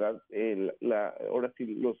grupo de edad, ahora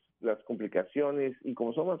sí, las complicaciones, y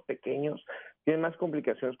como son más pequeños, tienen más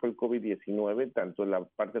complicaciones por el COVID-19, tanto en la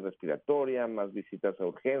parte respiratoria, más visitas a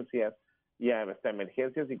urgencias, y hasta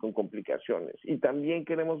emergencias y con complicaciones. Y también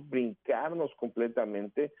queremos brincarnos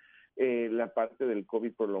completamente la parte del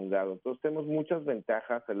COVID prolongado. Entonces tenemos muchas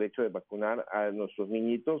ventajas al hecho de vacunar a nuestros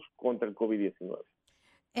niñitos contra el COVID-19.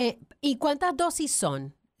 ¿Y cuántas dosis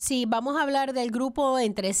son? Sí, vamos a hablar del grupo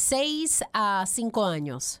entre 6 a 5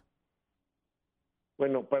 años.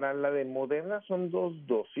 Bueno, para la de Moderna son 2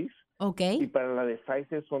 dosis. Okay. Y para la de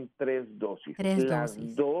Pfizer son 3 dosis.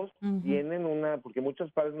 Las dos tienen porque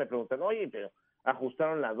muchos padres me preguntan, oye, pero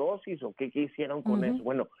 ¿ajustaron la dosis o qué hicieron con eso?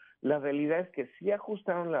 Bueno, la realidad es que sí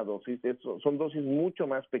ajustaron la dosis, son dosis mucho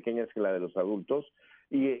más pequeñas que la de los adultos,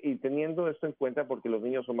 y teniendo esto en cuenta porque los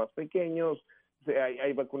niños son más pequeños,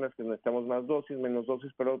 hay vacunas que necesitamos más dosis, menos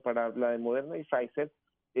dosis, pero para la de Moderna y Pfizer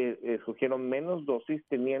escogieron menos dosis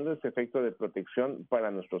teniendo ese efecto de protección para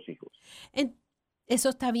nuestros hijos. Eso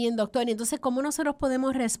está bien, doctor. Entonces, ¿cómo nosotros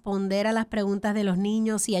podemos responder a las preguntas de los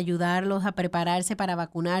niños y ayudarlos a prepararse para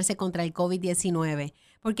vacunarse contra el COVID-19?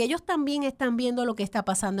 Porque ellos también están viendo lo que está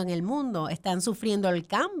pasando en el mundo, están sufriendo el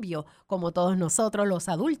cambio, como todos nosotros los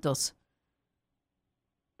adultos.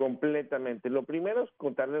 Completamente. Lo primero es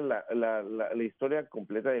contarles la historia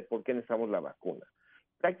completa de por qué necesitamos la vacuna.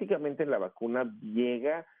 Prácticamente la vacuna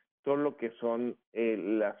llega todo lo que son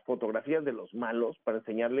las fotografías de los malos para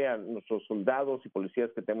enseñarle a nuestros soldados y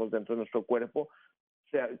policías que tenemos dentro de nuestro cuerpo,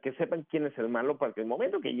 que sepan quién es el malo para que el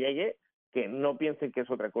momento que llegue, que no piensen que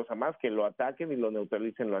es otra cosa más, que lo ataquen y lo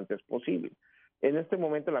neutralicen lo antes posible. En este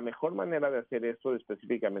momento la mejor manera de hacer esto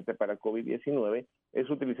específicamente para COVID-19 es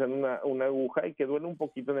utilizando una aguja y que duele un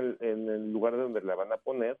poquito en el lugar donde la van a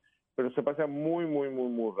poner, pero se pasa muy, muy, muy,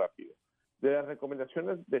 muy rápido. De las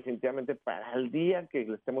recomendaciones, definitivamente para el día que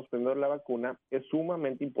le estemos poniendo la vacuna, es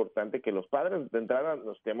sumamente importante que los padres de entrada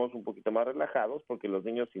nos estemos un poquito más relajados, porque los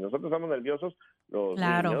niños, si nosotros estamos nerviosos, los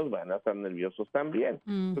niños van a estar nerviosos también.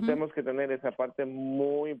 Entonces tenemos que tener esa parte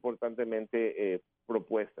muy importantemente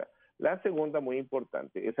propuesta. La segunda, muy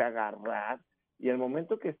importante, es agarrar y al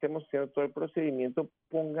momento que estemos haciendo todo el procedimiento,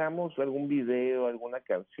 pongamos algún video, alguna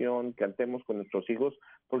canción, cantemos con nuestros hijos,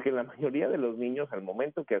 porque la mayoría de los niños al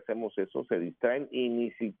momento que hacemos eso se distraen y ni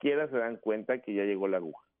siquiera se dan cuenta que ya llegó la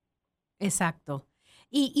aguja. Exacto.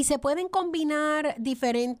 Y se pueden combinar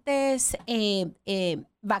diferentes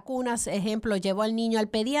vacunas. Ejemplo, llevo al niño al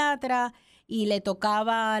pediatra y le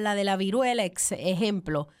tocaba la de la viruela,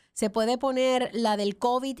 ejemplo. ¿Se puede poner la del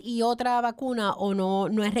COVID y otra vacuna o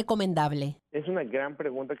no es recomendable? Es una gran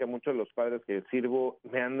pregunta que muchos de los padres que sirvo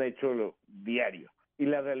me han hecho diario. Y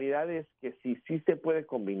la realidad es que sí se puede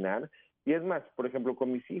combinar. Y es más, por ejemplo,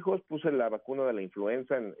 con mis hijos puse la vacuna de la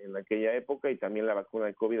influenza en aquella época y también la vacuna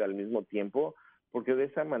de COVID al mismo tiempo, porque de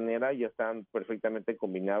esa manera ya están perfectamente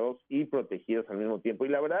combinados y protegidos al mismo tiempo. Y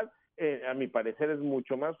la verdad, a mi parecer, es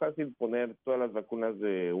mucho más fácil poner todas las vacunas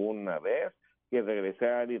de una vez que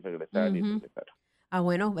regresar y regresar y regresar.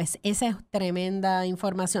 Bueno, pues esa es tremenda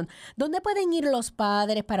información. ¿Dónde pueden ir los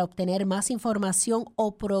padres para obtener más información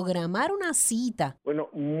o programar una cita? Bueno,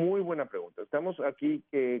 muy buena pregunta. Estamos aquí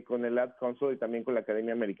con el Ad Council y también con la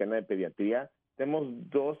Academia Americana de Pediatría. Tenemos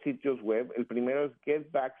 2 sitios web. El primero es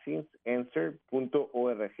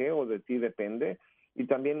getvaccinsanswer.org o de ti depende. Y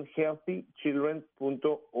también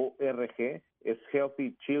healthychildren.org. Es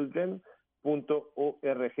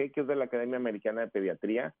healthychildren.org, que es de la Academia Americana de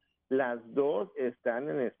Pediatría. Las dos están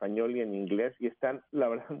en español y en inglés y están, la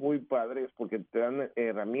verdad, muy padres porque te dan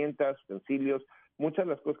herramientas, utensilios, muchas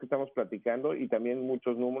de las cosas que estamos platicando y también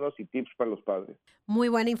muchos números y tips para los padres. Muy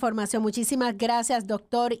buena información. Muchísimas gracias,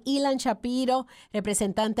 doctor Ilan Shapiro,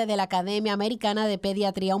 representante de la Academia Americana de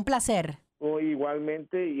Pediatría. Un placer.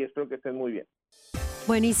 Igualmente, y espero que estén muy bien.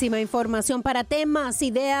 Buenísima información. Para temas,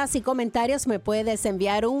 ideas y comentarios me puedes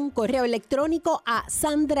enviar un correo electrónico a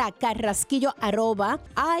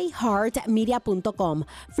sandracarrasquillo@iheartmedia.com.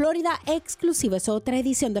 Florida Exclusiva es otra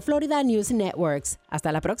edición de Florida News Networks.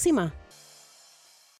 Hasta la próxima.